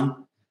deliver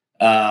on.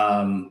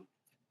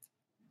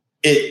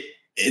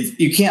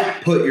 You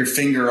can't put your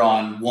finger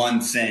on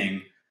one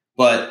thing,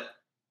 but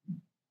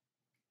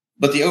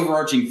the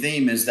overarching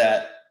theme is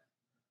that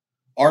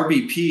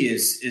RBP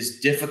is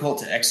difficult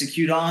to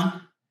execute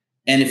on.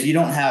 And if you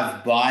don't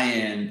have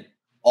buy-in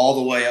all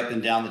the way up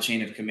and down the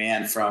chain of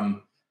command,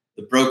 from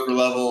the broker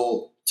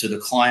level to the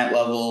client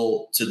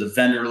level to the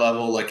vendor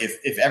level, like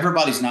if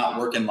everybody's not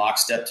working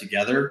lockstep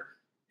together,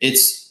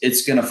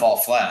 it's going to fall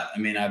flat. I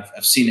mean,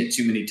 I've seen it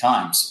too many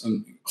times.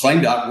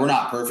 ClaimDoc, we're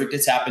not perfect.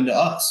 It's happened to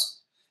us.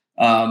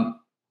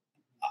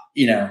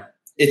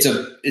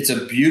 It's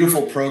a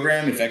beautiful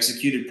program if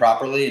executed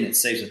properly, and it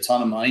saves a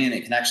ton of money, and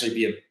it can actually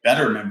be a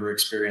better member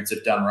experience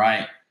if done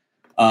right.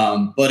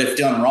 But if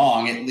done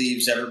wrong, it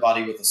leaves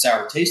everybody with a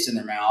sour taste in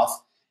their mouth.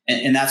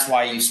 And that's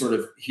why you sort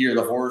of hear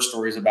the horror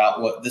stories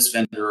about what this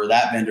vendor or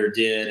that vendor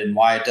did and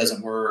why it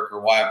doesn't work, or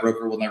why a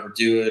broker will never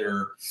do it,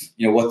 or,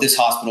 what this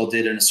hospital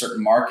did in a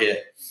certain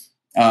market.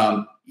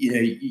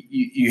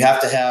 You have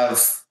to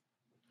have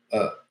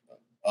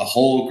a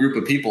whole group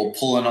of people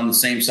pulling on the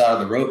same side of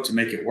the rope to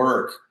make it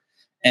work.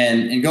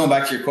 And going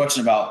back to your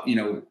question about,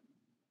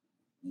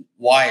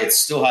 why it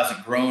still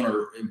hasn't grown,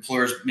 or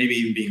employers maybe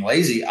even being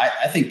lazy,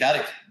 I think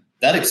that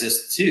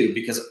exists too,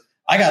 because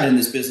I got in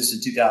this business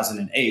in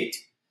 2008.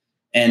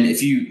 And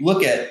if you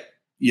look at,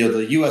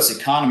 the U.S.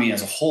 economy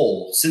as a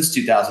whole since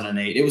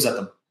 2008, it was at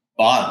the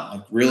bottom.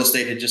 Like, real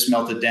estate had just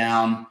melted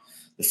down.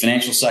 The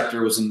financial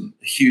sector was in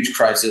a huge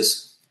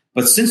crisis.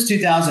 But since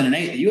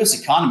 2008, the U.S.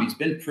 economy has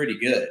been pretty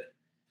good.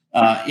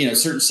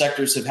 Certain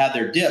sectors have had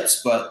their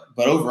dips, but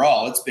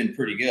overall, it's been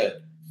pretty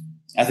good.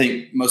 I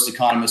think most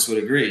economists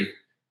would agree.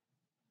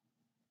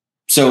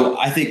 So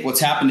I think what's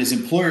happened is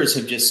employers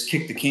have just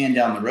kicked the can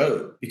down the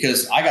road,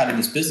 because I got in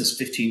this business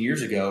 15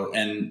 years ago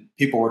and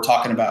people were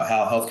talking about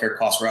how healthcare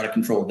costs were out of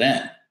control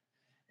then.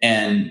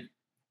 And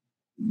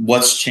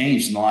what's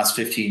changed in the last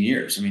 15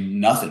 years? I mean,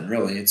 nothing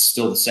really. It's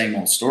still the same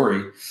old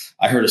story.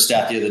 I heard a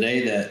stat the other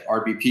day that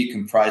RBP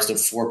comprised of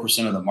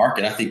 4% of the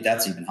market. I think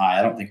that's even high.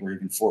 I don't think we're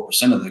even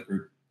 4% of the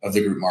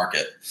group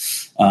market.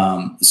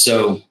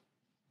 So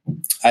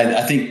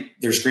I think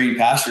there's green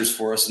pastures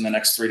for us in the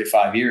next 3 to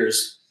 5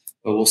 years,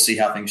 but we'll see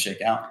how things shake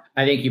out.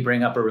 I think you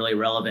bring up a really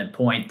relevant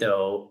point,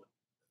 though.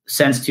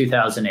 Since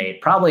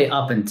 2008, probably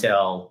up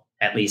until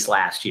at least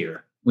last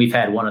year, we've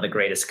had one of the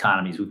greatest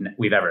economies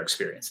we've ever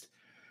experienced.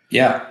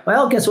 Yeah.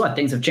 Well, guess what?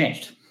 Things have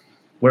changed.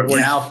 We're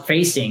now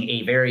facing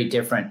a very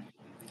different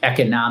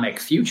economic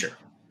future.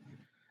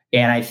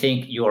 And I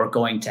think you're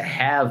going to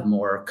have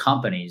more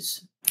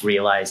companies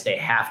realize they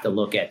have to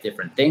look at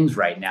different things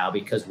right now,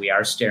 because we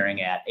are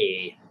staring at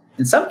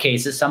in some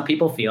cases, some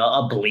people feel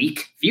a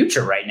bleak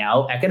future right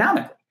now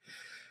economically.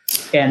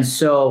 And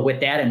so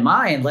with that in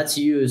mind, let's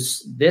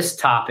use this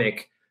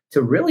topic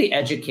to really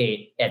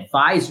educate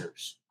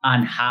advisors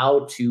on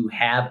how to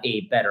have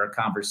a better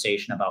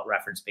conversation about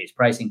reference-based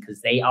pricing,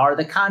 because they are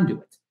the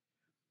conduit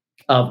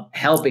of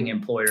helping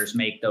employers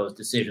make those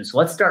decisions. So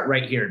let's start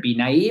right here. It'd be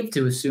naive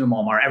to assume,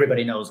 Omar,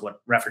 everybody knows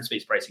what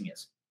reference-based pricing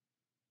is.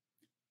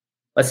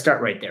 Let's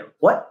start right there.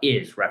 What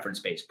is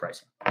reference-based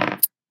pricing?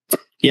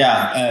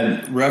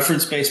 Yeah,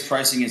 reference-based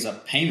pricing is a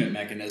payment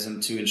mechanism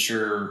to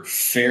ensure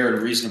fair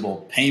and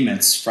reasonable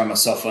payments from a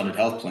self-funded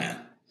health plan.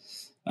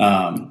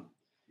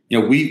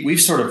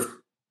 We've sort of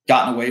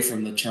gotten away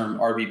from the term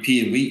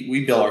RBP, and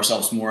we bill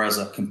ourselves more as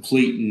a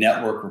complete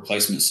network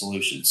replacement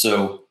solution.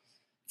 So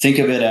think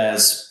of it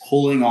as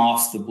pulling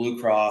off the Blue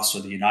Cross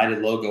or the United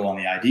logo on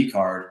the ID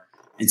card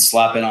and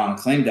slap it on a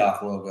claim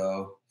doc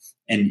logo,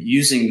 and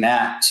using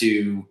that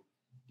to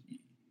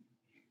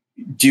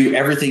do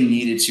everything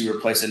needed to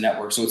replace a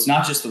network. So it's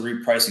not just the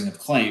repricing of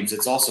claims,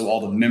 it's also all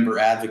the member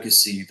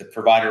advocacy, the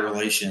provider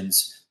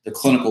relations, the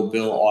clinical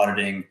bill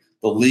auditing,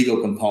 the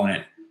legal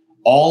component,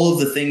 all of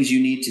the things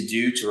you need to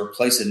do to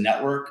replace a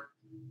network.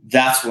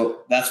 That's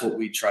what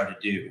we try to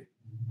do.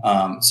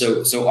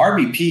 So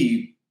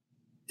RBP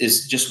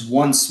is just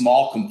one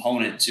small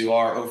component to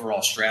our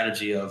overall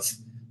strategy of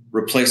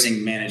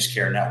replacing managed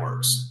care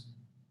networks.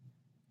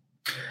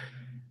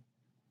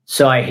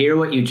 So I hear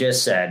what you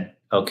just said.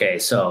 Okay,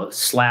 so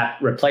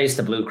replace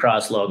the Blue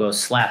Cross logo,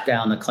 slap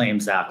down the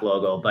claims doc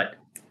logo. But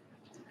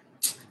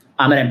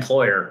I'm an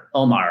employer,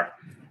 Omar.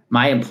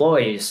 My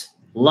employees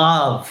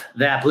love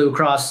that Blue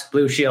Cross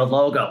Blue Shield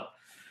logo.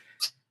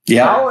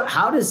 Yeah.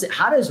 How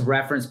does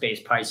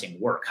reference-based pricing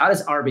work? How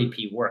does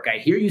RBP work? I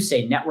hear you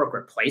say network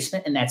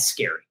replacement, and that's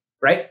scary,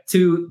 right?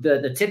 To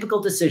the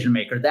typical decision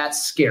maker,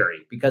 that's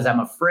scary, because I'm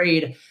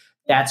afraid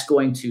that's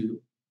going to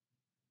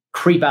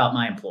creep out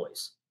my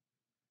employees.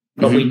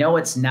 But we know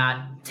it's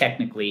not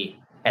technically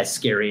as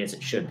scary as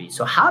it should be.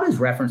 So how does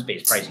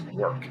reference-based pricing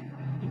work?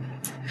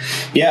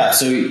 Yeah,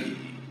 so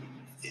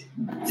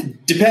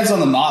it depends on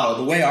the model.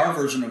 The way our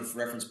version of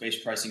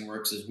reference-based pricing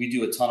works is we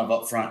do a ton of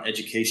upfront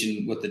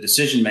education with the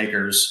decision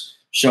makers,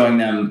 showing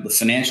them the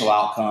financial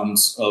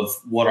outcomes of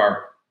what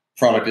our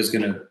product is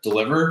going to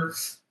deliver.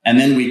 And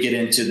then we get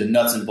into the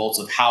nuts and bolts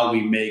of how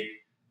we make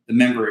the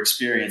member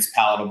experience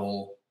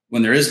palatable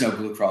when there is no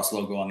Blue Cross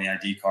logo on the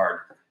ID card.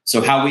 So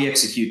how we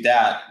execute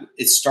that,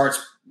 it starts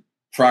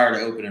prior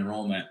to open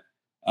enrollment.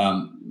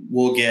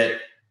 We'll get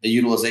a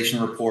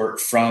utilization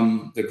report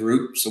from the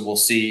group. So we'll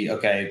see,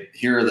 okay,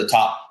 here are the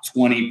top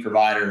 20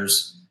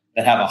 providers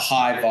that have a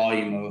high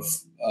volume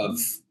of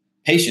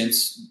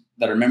patients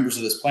that are members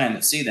of this plan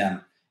that see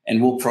them.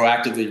 And we'll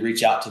proactively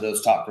reach out to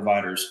those top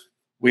providers.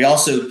 We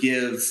also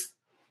give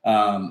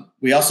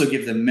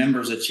the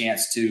members a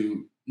chance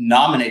to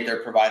nominate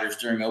their providers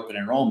during open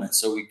enrollment.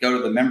 So we go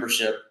to the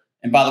membership.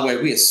 And by the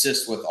way, we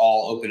assist with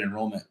all open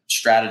enrollment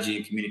strategy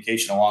and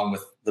communication along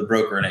with the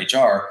broker and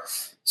HR.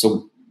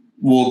 So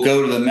we'll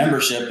go to the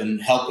membership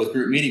and help with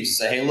group meetings and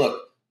say, hey,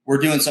 look, we're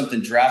doing something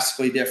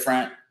drastically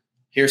different.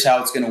 Here's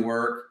how it's going to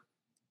work.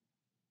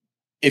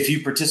 If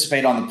you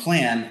participate on the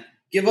plan,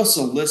 give us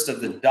a list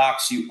of the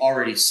docs you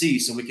already see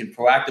so we can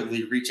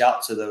proactively reach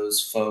out to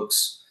those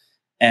folks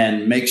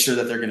and make sure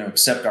that they're going to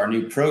accept our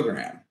new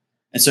program.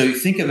 And so you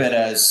think of it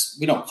as,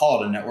 we don't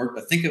call it a network,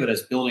 but think of it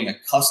as building a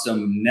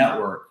custom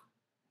network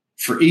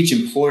for each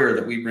employer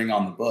that we bring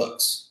on the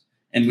books.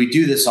 And we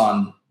do this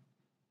on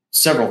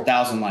several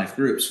thousand life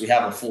groups. We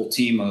have a full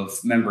team of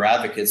member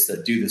advocates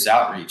that do this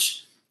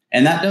outreach.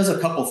 And that does a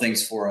couple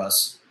things for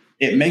us.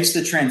 It makes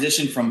the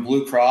transition from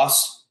Blue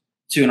Cross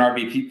to an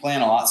RBP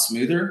plan a lot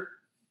smoother.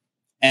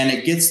 And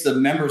it gets the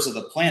members of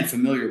the plan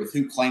familiar with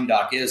who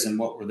ClaimDoc is and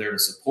what we're there to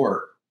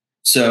support.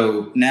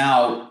 So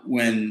now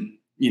when,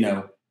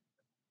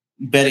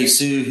 Betty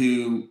Sue,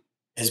 who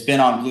has been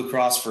on Blue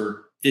Cross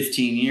for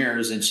 15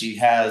 years and she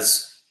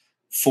has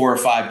 4 or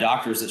 5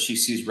 doctors that she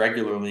sees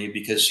regularly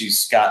because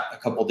she's got a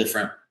couple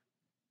different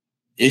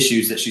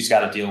issues that she's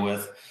got to deal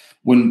with.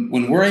 When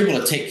we're able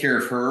to take care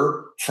of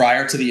her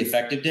prior to the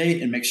effective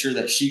date and make sure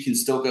that she can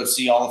still go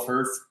see all of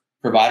her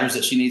providers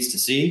that she needs to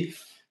see,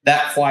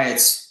 that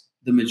quiets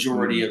the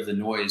majority of the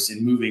noise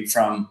in moving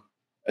from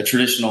a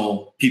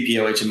traditional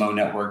PPO HMO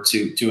network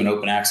to an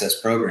open access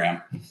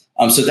program.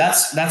 So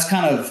that's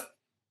kind of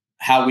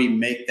how we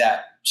make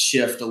that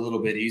shift a little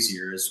bit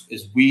easier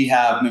is we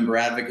have member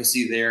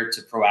advocacy there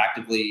to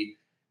proactively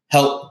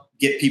help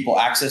get people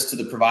access to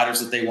the providers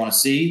that they want to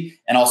see,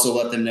 and also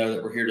let them know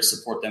that we're here to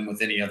support them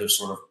with any other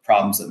sort of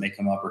problems that may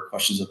come up or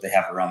questions that they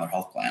have around their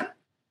health plan.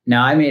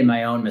 Now, I made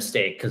my own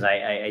mistake because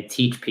I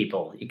teach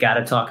people, you got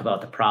to talk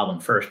about the problem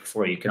first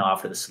before you can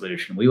offer the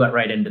solution. We went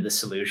right into the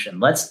solution.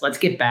 Let's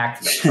get back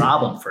to the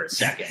problem for a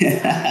second.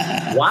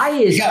 Why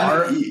is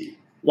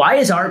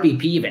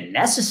RBP even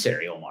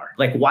necessary, Omar?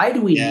 Like, why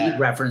do we need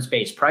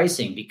reference-based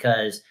pricing?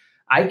 Because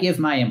I give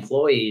my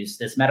employees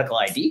this medical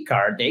ID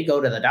card, they go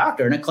to the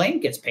doctor and a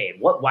claim gets paid.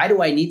 Why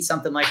do I need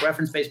something like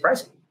reference-based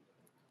pricing?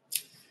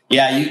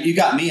 Yeah, you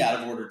got me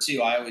out of order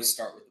too. I always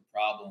start with the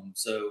problem.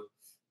 So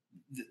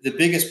the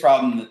biggest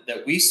problem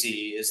that we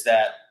see is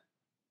that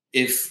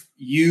if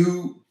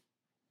you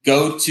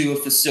go to a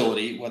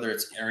facility, whether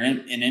it's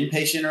an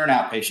inpatient or an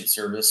outpatient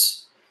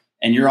service,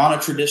 and you're on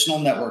a traditional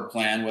network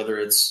plan, whether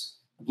it's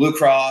Blue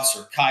Cross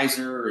or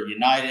Kaiser or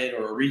United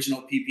or a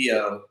regional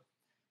PPO,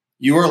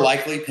 you are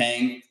likely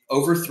paying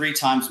over 3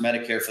 times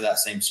Medicare for that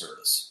same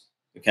service.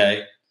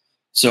 Okay.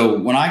 So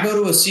when I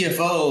go to a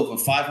CFO of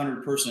a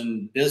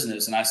 500-person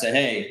business and I say,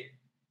 hey,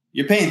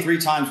 you're paying 3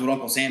 times what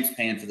Uncle Sam's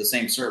paying for the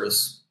same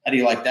service, how do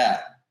you like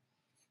that?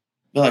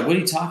 They're like, what are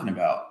you talking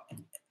about?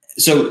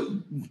 So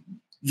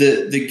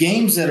the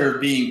games that are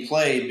being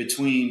played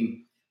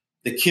between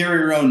the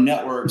carrier-owned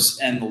networks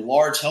and the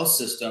large health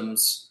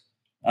systems,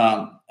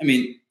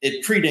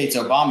 it predates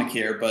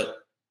Obamacare,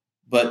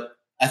 but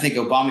I think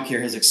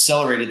Obamacare has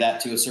accelerated that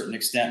to a certain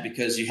extent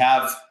because you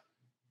have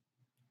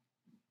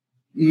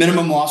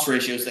minimum loss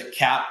ratios that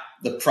cap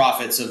the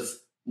profits of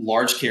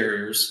large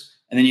carriers,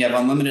 and then you have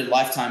unlimited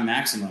lifetime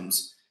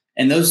maximums.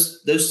 And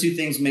those 2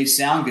 things may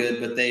sound good,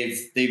 but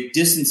they've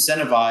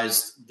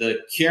disincentivized the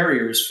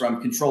carriers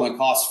from controlling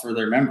costs for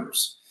their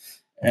members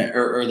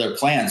or their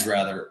plans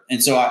rather.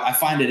 And so I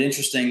find it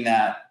interesting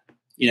that,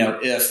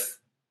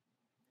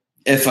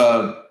 if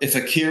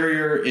a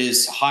carrier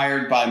is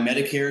hired by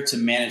Medicare to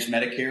manage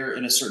Medicare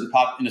in a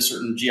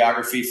certain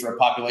geography for a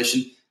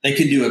population, they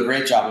can do a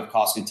great job of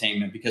cost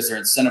containment because they're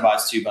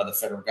incentivized to by the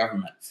federal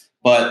government.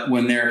 But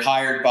when they're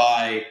hired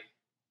by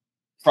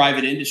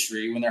private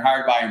industry, when they're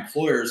hired by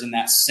employers in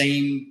that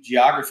same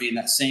geography, in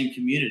that same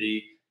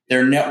community,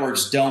 their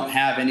networks don't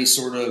have any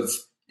sort of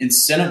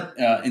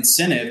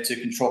incentive to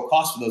control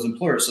costs for those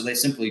employers. So they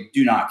simply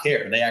do not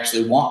care. They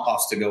actually want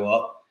costs to go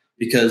up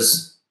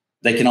because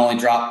they can only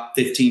drop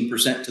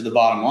 15% to the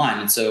bottom line.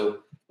 And so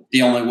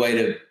the only way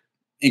to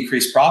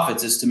increase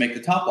profits is to make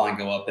the top line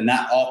go up. And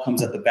that all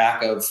comes at the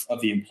back of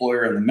the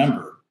employer and the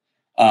member.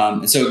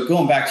 And so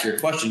going back to your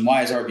question,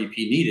 why is RBP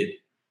needed?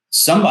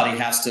 Somebody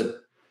has to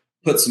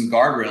put some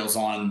guardrails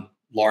on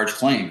large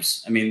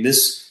claims. I mean,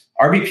 this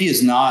RBP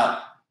is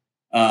not,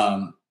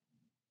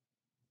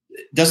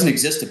 doesn't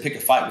exist to pick a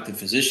fight with the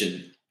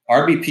physician.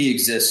 RBP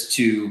exists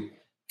to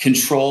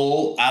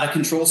control out of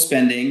control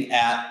spending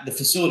at the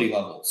facility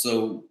level.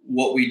 So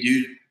what we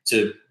do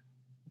to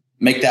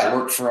make that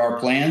work for our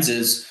plans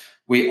is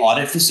we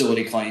audit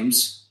facility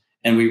claims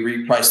and we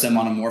reprice them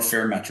on a more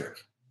fair metric.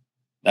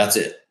 That's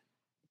it.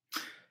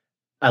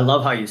 I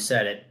love how you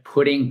said it,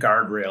 putting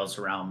guardrails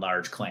around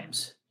large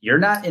claims. You're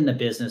not in the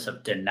business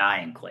of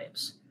denying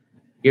claims.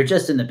 You're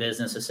just in the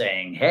business of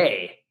saying,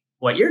 hey,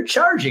 what you're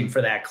charging for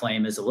that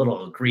claim is a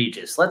little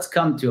egregious. Let's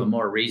come to a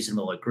more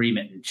reasonable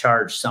agreement and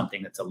charge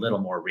something that's a little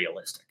more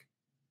realistic.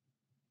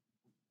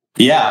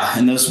 Yeah,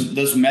 and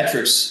those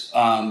metrics,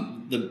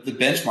 the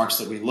benchmarks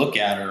that we look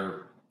at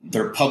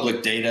they're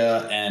public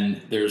data, and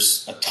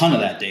there's a ton of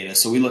that data.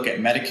 So we look at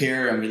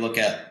Medicare and we look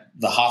at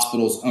the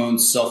hospital's own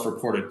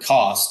self-reported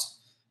cost,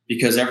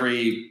 because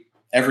every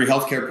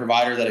healthcare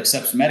provider that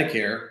accepts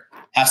Medicare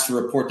has to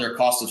report their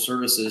cost of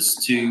services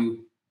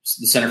to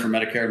the Center for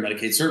Medicare and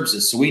Medicaid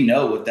Services. So we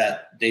know what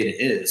that data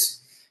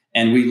is.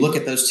 And we look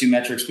at those 2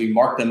 metrics, we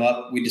mark them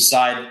up, we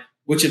decide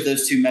which of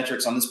those 2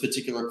 metrics on this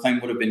particular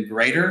claim would have been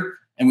greater,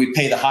 and we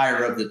pay the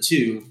higher of the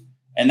 2.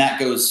 And that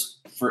goes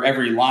for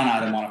every line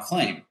item on a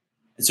claim.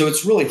 And so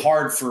it's really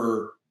hard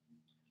for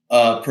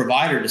a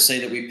provider to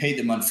say that we paid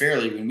them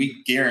unfairly when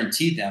we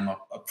guaranteed them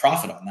a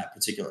profit on that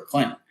particular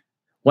claim.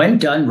 When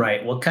done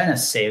right, what kind of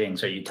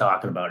savings are you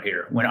talking about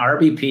here? When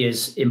RBP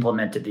is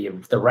implemented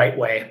the right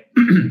way,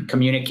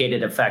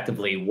 communicated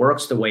effectively,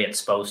 works the way it's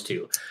supposed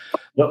to,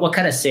 what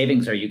kind of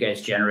savings are you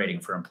guys generating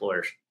for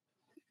employers?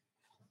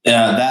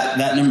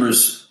 That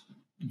number's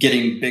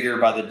getting bigger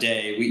by the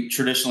day.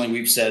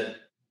 We've said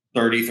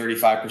 30,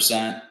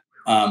 35%.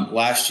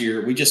 Last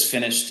year, we just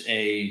finished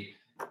an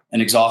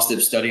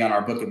exhaustive study on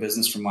our book of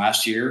business from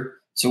last year.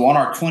 So on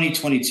our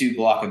 2022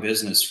 block of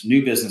business,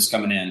 new business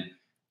coming in,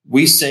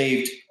 we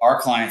saved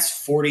our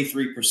clients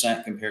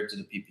 43% compared to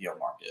the PPO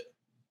market.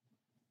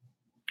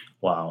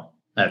 Wow.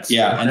 And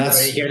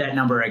hear that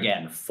number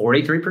again,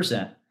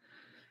 43%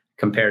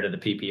 compared to the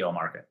PPO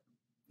market.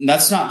 And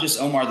that's not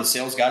just Omar, the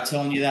sales guy,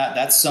 telling you that.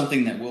 That's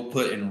something that we'll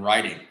put in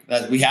writing.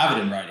 That we have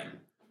it in writing.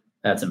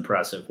 That's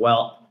impressive.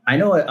 Well, I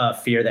know a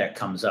fear that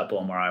comes up,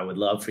 Omar, I would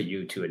love for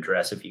you to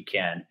address if you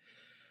can.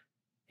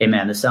 Hey,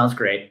 man, this sounds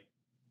great.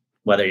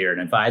 Whether you're an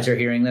advisor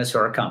hearing this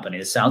or a company,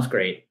 this sounds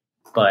great.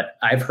 But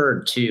I've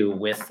heard, too,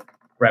 with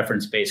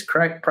reference-based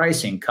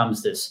pricing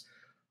comes this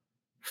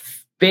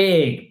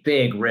big,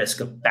 big risk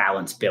of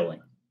balance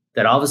billing.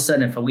 That all of a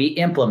sudden, if we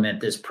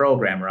implement this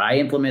program or I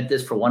implement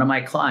this for one of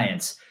my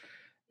clients,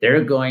 their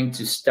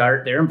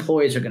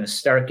employees are going to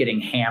start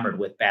getting hammered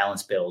with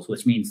balance bills,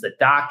 which means the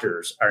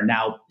doctors are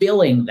now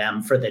billing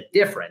them for the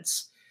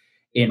difference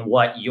in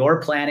what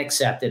your plan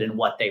accepted and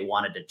what they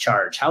wanted to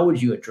charge. How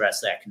would you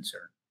address that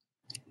concern?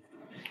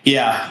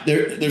 Yeah,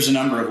 there's a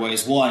number of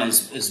ways. One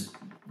is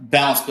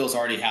balance bills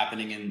already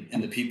happening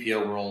in the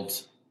PPO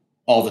world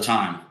all the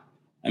time.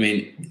 I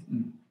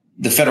mean,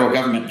 the federal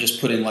government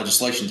just put in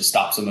legislation to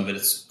stop some of it.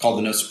 It's called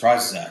the No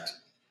Surprises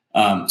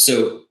Act.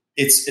 So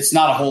it's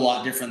not a whole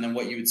lot different than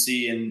what you would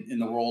see in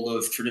the world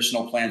of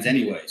traditional plans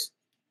anyways.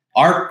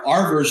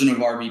 Our version of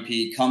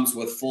RBP comes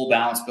with full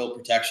balance bill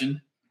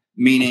protection,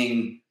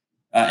 meaning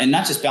and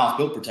not just balance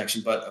bill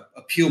protection, but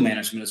appeal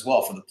management as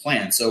well for the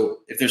plan. So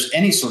if there's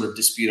any sort of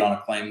dispute on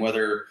a claim,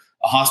 whether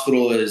a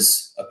hospital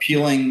is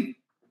appealing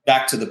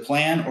back to the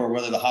plan or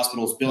whether the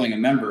hospital is billing a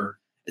member,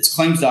 it's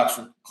claim doc's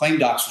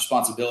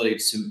responsibility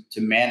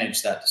to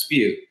manage that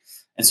dispute.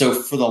 And so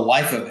for the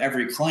life of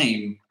every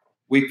claim,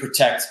 we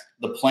protect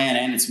the plan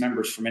and its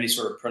members from any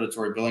sort of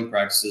predatory billing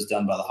practices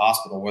done by the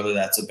hospital, whether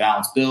that's a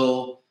balance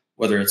bill,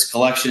 whether it's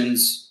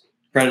collections,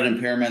 credit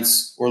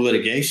impairments, or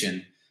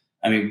litigation.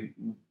 I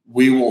mean,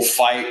 we will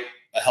fight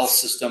a health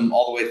system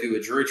all the way through a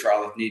jury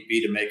trial if need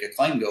be to make a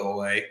claim go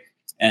away.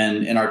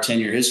 And in our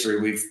 10-year history,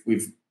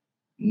 we've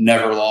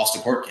never lost a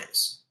court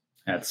case.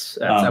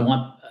 I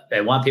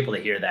want people to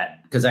hear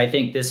that, because I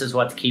think this is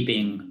what's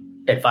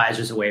keeping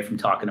advisors away from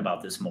talking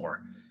about this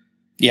more.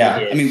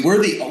 Yeah, I mean,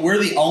 we're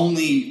the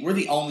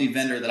only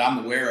vendor that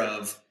I'm aware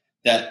of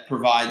that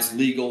provides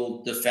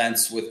legal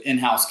defense with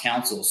in-house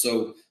counsel.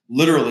 So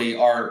literally,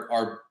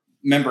 our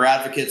member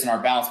advocates and our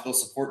balance bill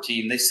support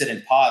team, they sit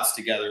in pods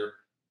together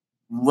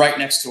right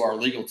next to our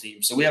legal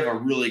team. So we have a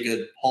really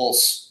good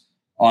pulse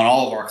on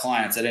all of our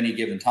clients at any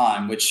given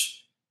time,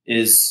 which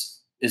is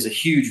a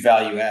huge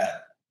value add.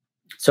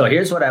 So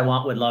here's what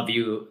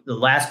the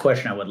last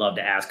question I would love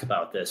to ask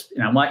about this,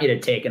 and I want you to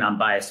take an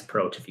unbiased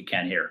approach if you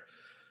can here.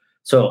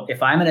 So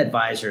if I'm an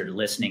advisor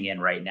listening in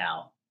right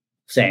now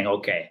saying,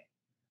 okay,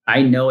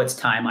 I know it's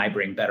time I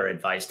bring better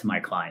advice to my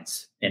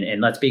clients.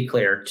 And let's be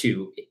clear,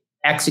 to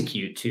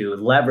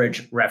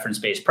leverage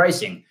reference-based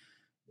pricing,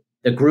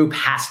 the group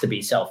has to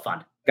be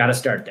self-funded. Got to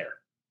start there.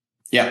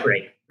 Yeah.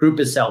 Great. Group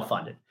is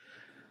self-funded.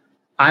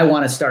 I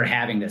want to start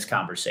having this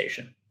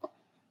conversation.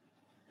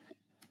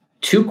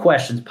 Two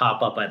questions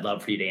pop up I'd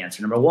love for you to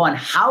answer. Number one,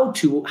 how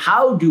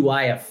do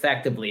I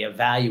effectively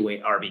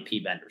evaluate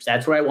RBP vendors?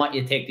 That's where I want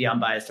you to take the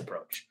unbiased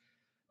approach.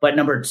 But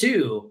number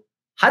two,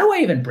 how do I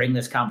even bring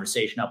this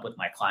conversation up with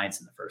my clients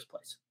in the first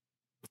place?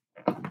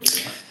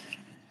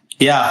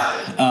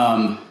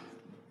 Yeah.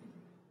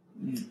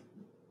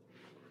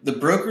 The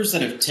brokers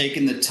that have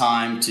taken the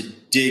time to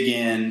dig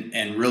in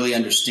and really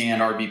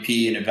understand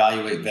RBP and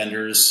evaluate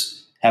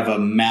vendors have a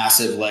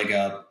massive leg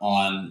up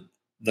on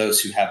those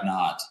who have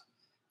not.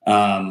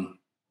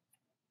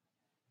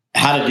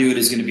 How to do it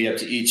is going to be up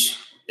to each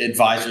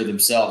advisor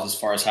themselves as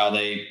far as how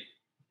they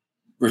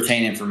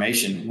retain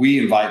information. We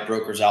invite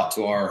brokers out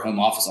to our home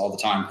office all the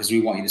time because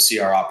we want you to see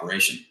our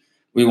operation.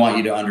 We want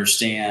you to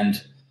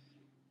understand,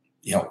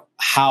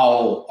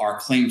 how our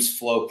claims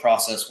flow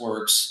process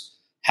works,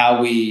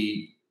 how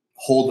we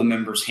hold the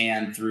member's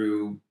hand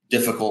through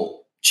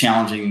difficult,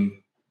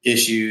 challenging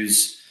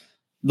issues,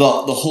 the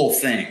whole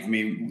thing. I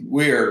mean,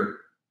 we're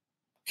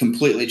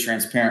completely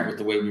transparent with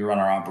the way we run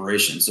our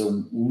operation.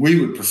 So we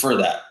would prefer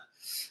that.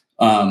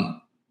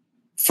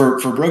 For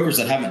brokers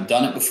that haven't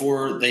done it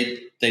before,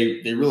 they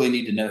really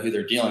need to know who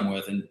they're dealing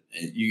with. And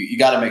you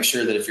got to make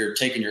sure that if you're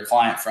taking your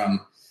client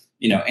from,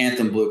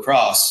 Anthem Blue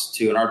Cross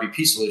to an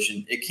RBP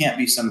solution, it can't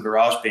be some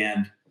garage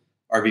band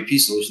RBP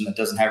solution that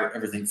doesn't have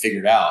everything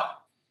figured out.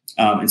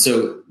 And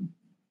so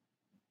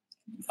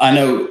I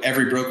know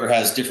every broker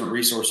has different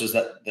resources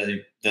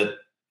that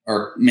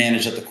are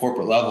managed at the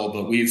corporate level,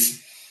 but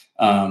we've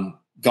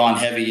gone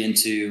heavy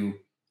into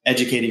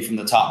educating from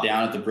the top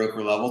down at the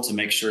broker level to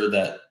make sure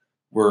that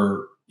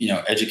we're,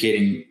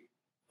 educating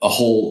a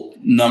whole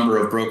number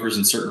of brokers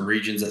in certain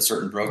regions at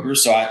certain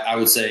brokers. So I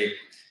would say,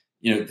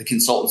 the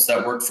consultants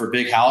that work for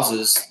big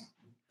houses,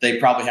 they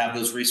probably have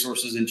those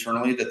resources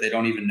internally that they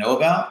don't even know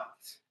about.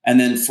 And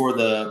then for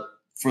the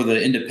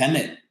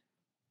independent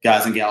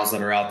guys and gals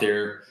that are out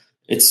there,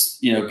 it's,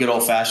 good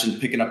old fashioned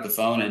picking up the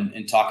phone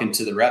and talking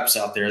to the reps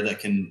out there that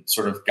can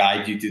sort of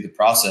guide you through the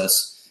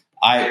process.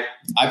 I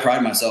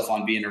pride myself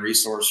on being a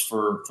resource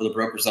for the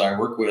brokers that I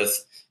work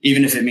with,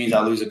 even if it means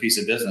I lose a piece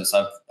of business.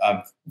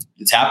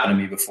 It's happened to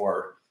me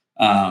before.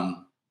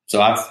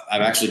 So I've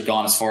actually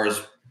gone as far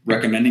as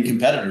recommending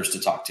competitors to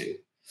talk to.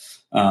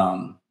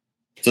 So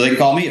they can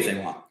call me if they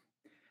want.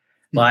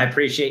 Well, I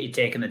appreciate you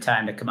taking the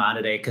time to come on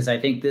today, because I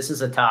think this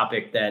is a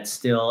topic that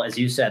still, as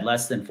you said,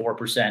 less than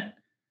 4%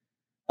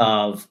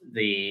 of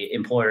the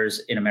employers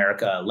in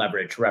America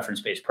leverage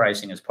reference-based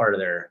pricing as part of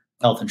their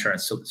health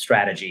insurance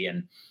strategy.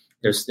 And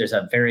there's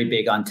a very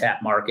big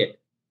untapped market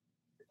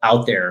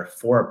out there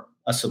for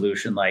a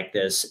solution like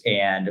this.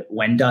 And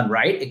when done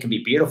right, it can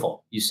be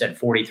beautiful. You said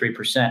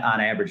 43% on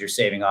average you're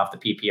saving off the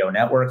PPO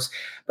networks,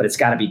 but it's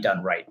got to be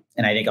done right.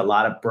 And I think a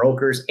lot of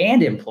brokers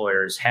and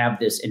employers have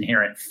this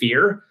inherent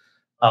fear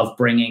of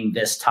bringing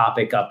this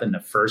topic up in the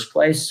first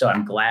place. So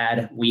I'm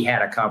glad we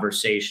had a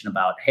conversation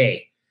about,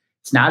 hey,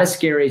 it's not as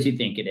scary as you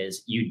think it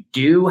is. You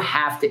do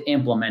have to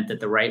implement it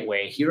the right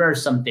way. Here are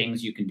some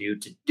things you can do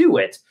to do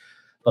it.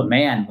 But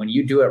man, when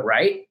you do it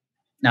right,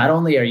 not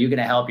only are you going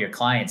to help your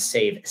clients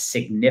save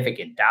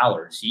significant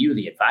dollars, you,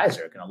 the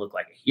advisor, are going to look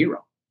like a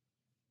hero.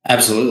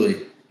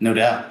 Absolutely. No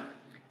doubt.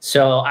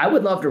 So I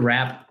would love to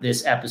wrap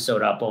this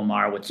episode up,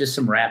 Omar, with just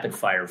some rapid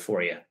fire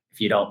for you,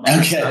 if you don't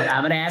mind. Okay.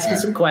 I'm going to ask you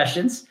some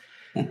questions.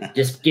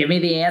 Just give me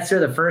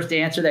the first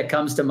answer that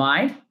comes to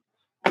mind.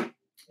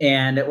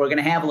 And we're going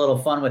to have a little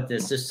fun with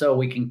this just so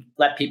we can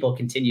let people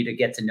continue to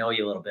get to know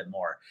you a little bit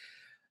more.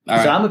 All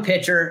right. So I'm a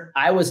pitcher.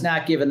 I was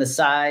not given the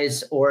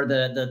size or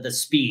the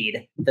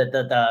speed,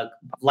 the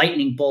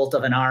lightning bolt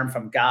of an arm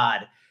from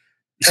God.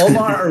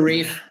 Omar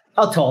Arif,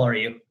 how tall are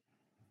you?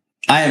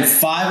 I am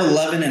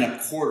 5'11" and a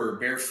quarter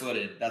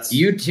barefooted. That's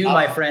you too,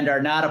 my friend,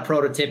 are not a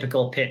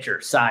prototypical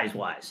pitcher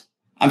size-wise.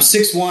 I'm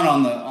 6'1"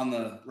 on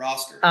the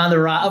roster.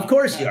 Of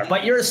course you are,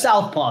 but you're a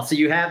southpaw, so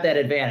you have that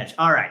advantage.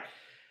 All right.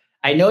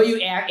 I know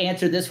you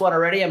answered this one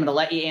already. I'm going to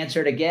let you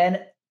answer it again.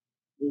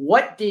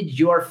 What did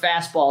your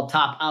fastball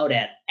top out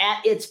at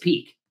its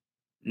peak?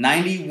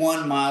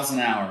 91 miles an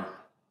hour.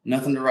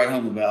 Nothing to write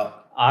home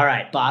about. All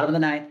right. Bottom of the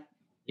ninth.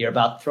 You're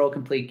about to throw a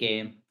complete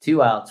game.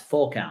 2 outs,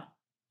 full count.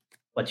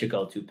 What's your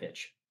go-to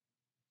pitch?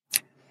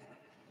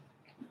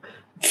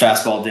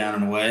 Fastball down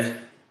and away.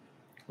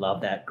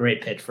 Love that.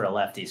 Great pitch for a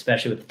lefty,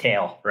 especially with the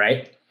tail,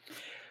 right?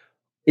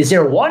 Is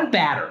there one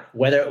batter,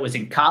 whether it was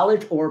in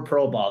college or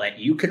pro ball, that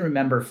you can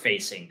remember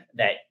facing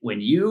that when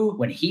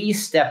he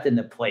stepped in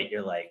the plate,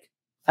 you're like,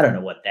 I don't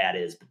know what that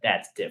is, but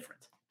that's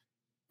different?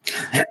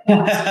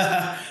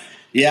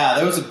 Yeah,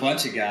 there was a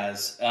bunch of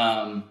guys.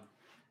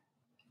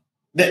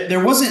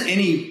 There wasn't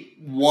any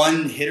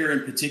one hitter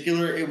in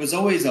particular. It was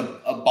always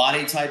a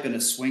body type and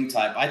a swing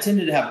type. I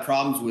tended to have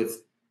problems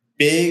with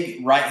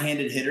big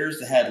right-handed hitters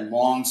that had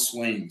long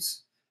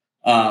swings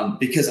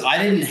because I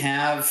didn't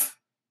have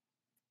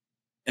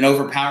an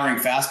overpowering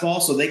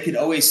fastball. So they could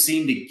always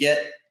seem to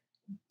get,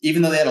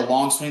 even though they had a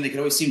long swing, they could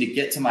always seem to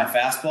get to my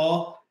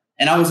fastball.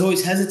 And I was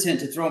always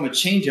hesitant to throw them a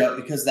changeup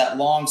because that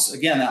long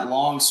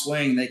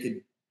swing, they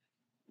could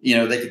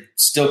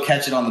still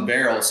catch it on the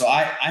barrel. So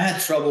I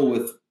had trouble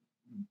with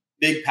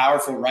big,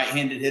 powerful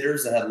right-handed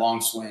hitters that had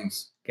long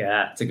swings.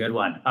 Yeah, that's a good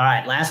one. All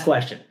right, last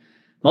question.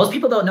 Most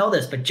people don't know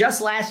this, but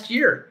just last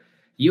year,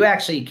 you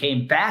actually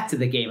came back to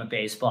the game of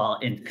baseball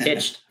and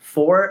pitched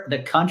for the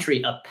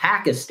country of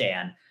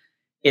Pakistan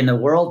in the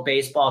World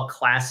Baseball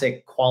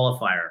Classic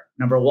qualifier.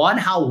 Number one,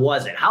 how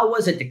was it? How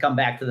was it to come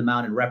back to the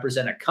mound and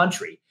represent a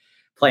country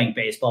playing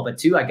baseball? But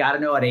two, I got to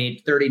know at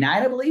age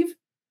 39, I believe.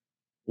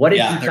 What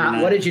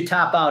did you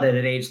top out at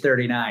age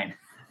 39?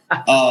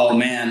 Oh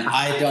man,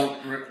 I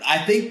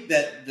think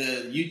that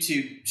the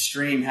YouTube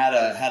stream had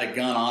a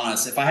gun on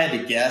us. If I had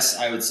to guess,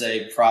 I would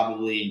say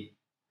probably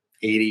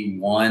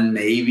 81,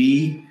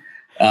 maybe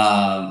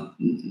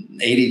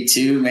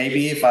 82,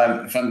 maybe if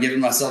I'm giving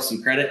myself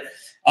some credit.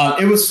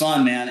 It was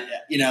fun, man.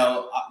 You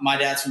know, my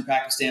dad's from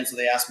Pakistan, so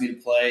they asked me to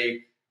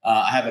play.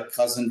 I have a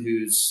cousin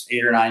who's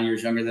 8 or 9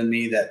 years younger than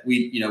me that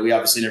we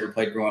obviously never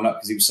played growing up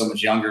because he was so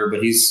much younger,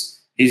 but he's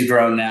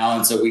grown now.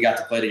 And so we got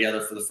to play together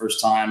for the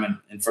first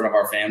time in front of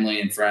our family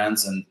and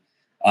friends and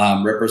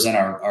represent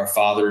our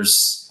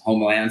father's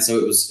homeland. So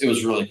it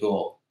was really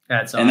cool.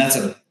 That's awesome.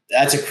 And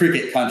that's a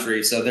cricket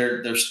country. So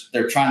they're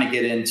trying to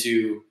get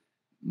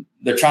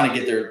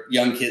their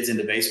young kids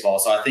into baseball.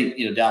 So I think,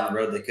 down the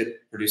road, they could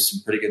produce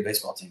some pretty good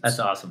baseball teams. That's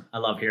awesome. I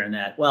love hearing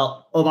that.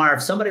 Well, Omar,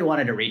 if somebody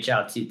wanted to reach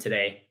out to you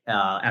today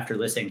after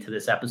listening to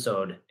this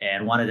episode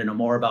and wanted to know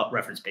more about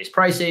reference-based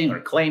pricing or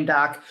claim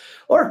doc,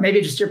 or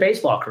maybe just your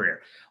baseball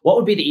career, what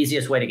would be the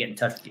easiest way to get in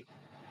touch with you?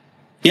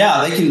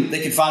 Yeah, they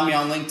can find me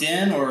on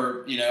LinkedIn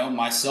or,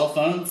 my cell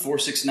phone,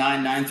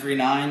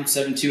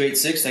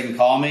 469-939-7286. They can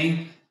call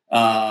me.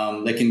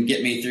 They can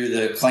get me through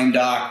the Claim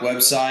Doc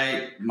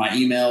website. My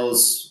email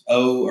is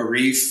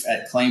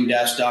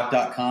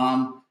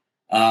oarif@claim-doc.com.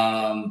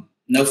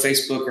 No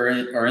Facebook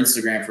or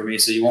Instagram for me,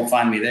 so you won't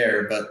find me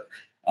there. But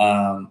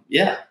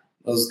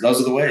those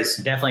are the ways.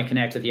 Definitely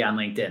connect with you on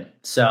LinkedIn.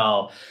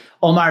 So,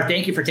 Omar,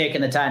 thank you for taking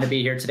the time to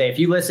be here today. If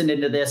you listened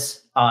into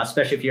this,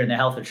 especially if you're in the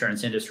health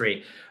insurance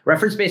industry,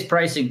 reference-based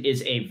pricing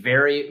is a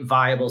very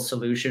viable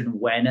solution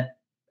when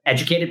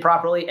educated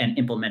properly and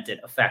implemented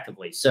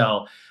effectively.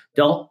 So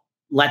don't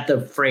let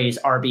the phrase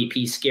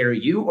RBP scare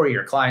you or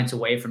your clients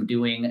away from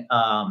doing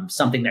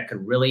something that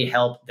could really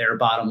help their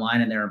bottom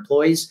line and their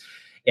employees.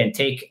 And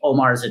take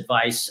Omar's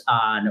advice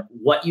on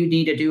what you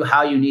need to do,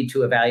 how you need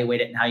to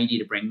evaluate it, and how you need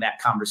to bring that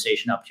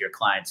conversation up to your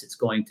clients. It's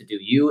going to do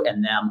you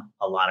and them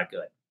a lot of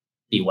good.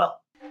 Be well.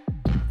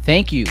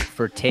 Thank you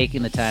for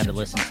taking the time to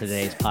listen to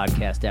today's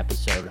podcast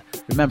episode.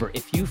 Remember,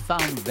 if you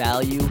found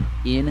value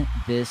in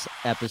this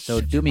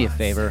episode, do me a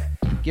favor,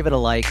 give it a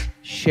like,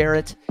 share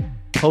it,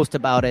 post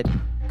about it.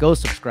 Go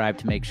subscribe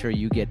to make sure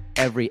you get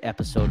every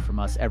episode from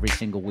us every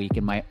single week.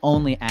 And my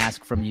only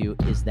ask from you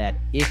is that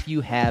if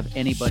you have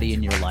anybody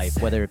in your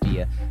life, whether it be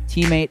a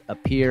teammate, a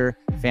peer,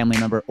 family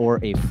member,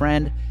 or a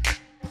friend,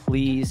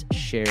 please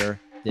share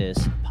this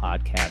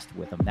podcast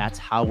with them. That's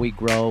how we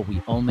grow. We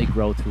only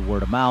grow through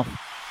word of mouth.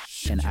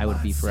 And I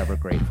would be forever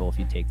grateful if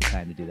you take the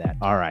time to do that.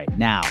 All right.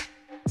 Now,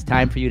 It's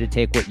time for you to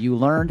take what you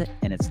learned,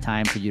 and it's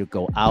time for you to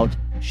go out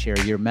and share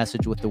your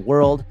message with the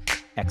world.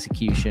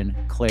 Execution,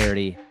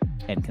 clarity,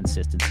 and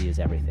consistency is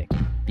everything.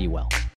 Be well.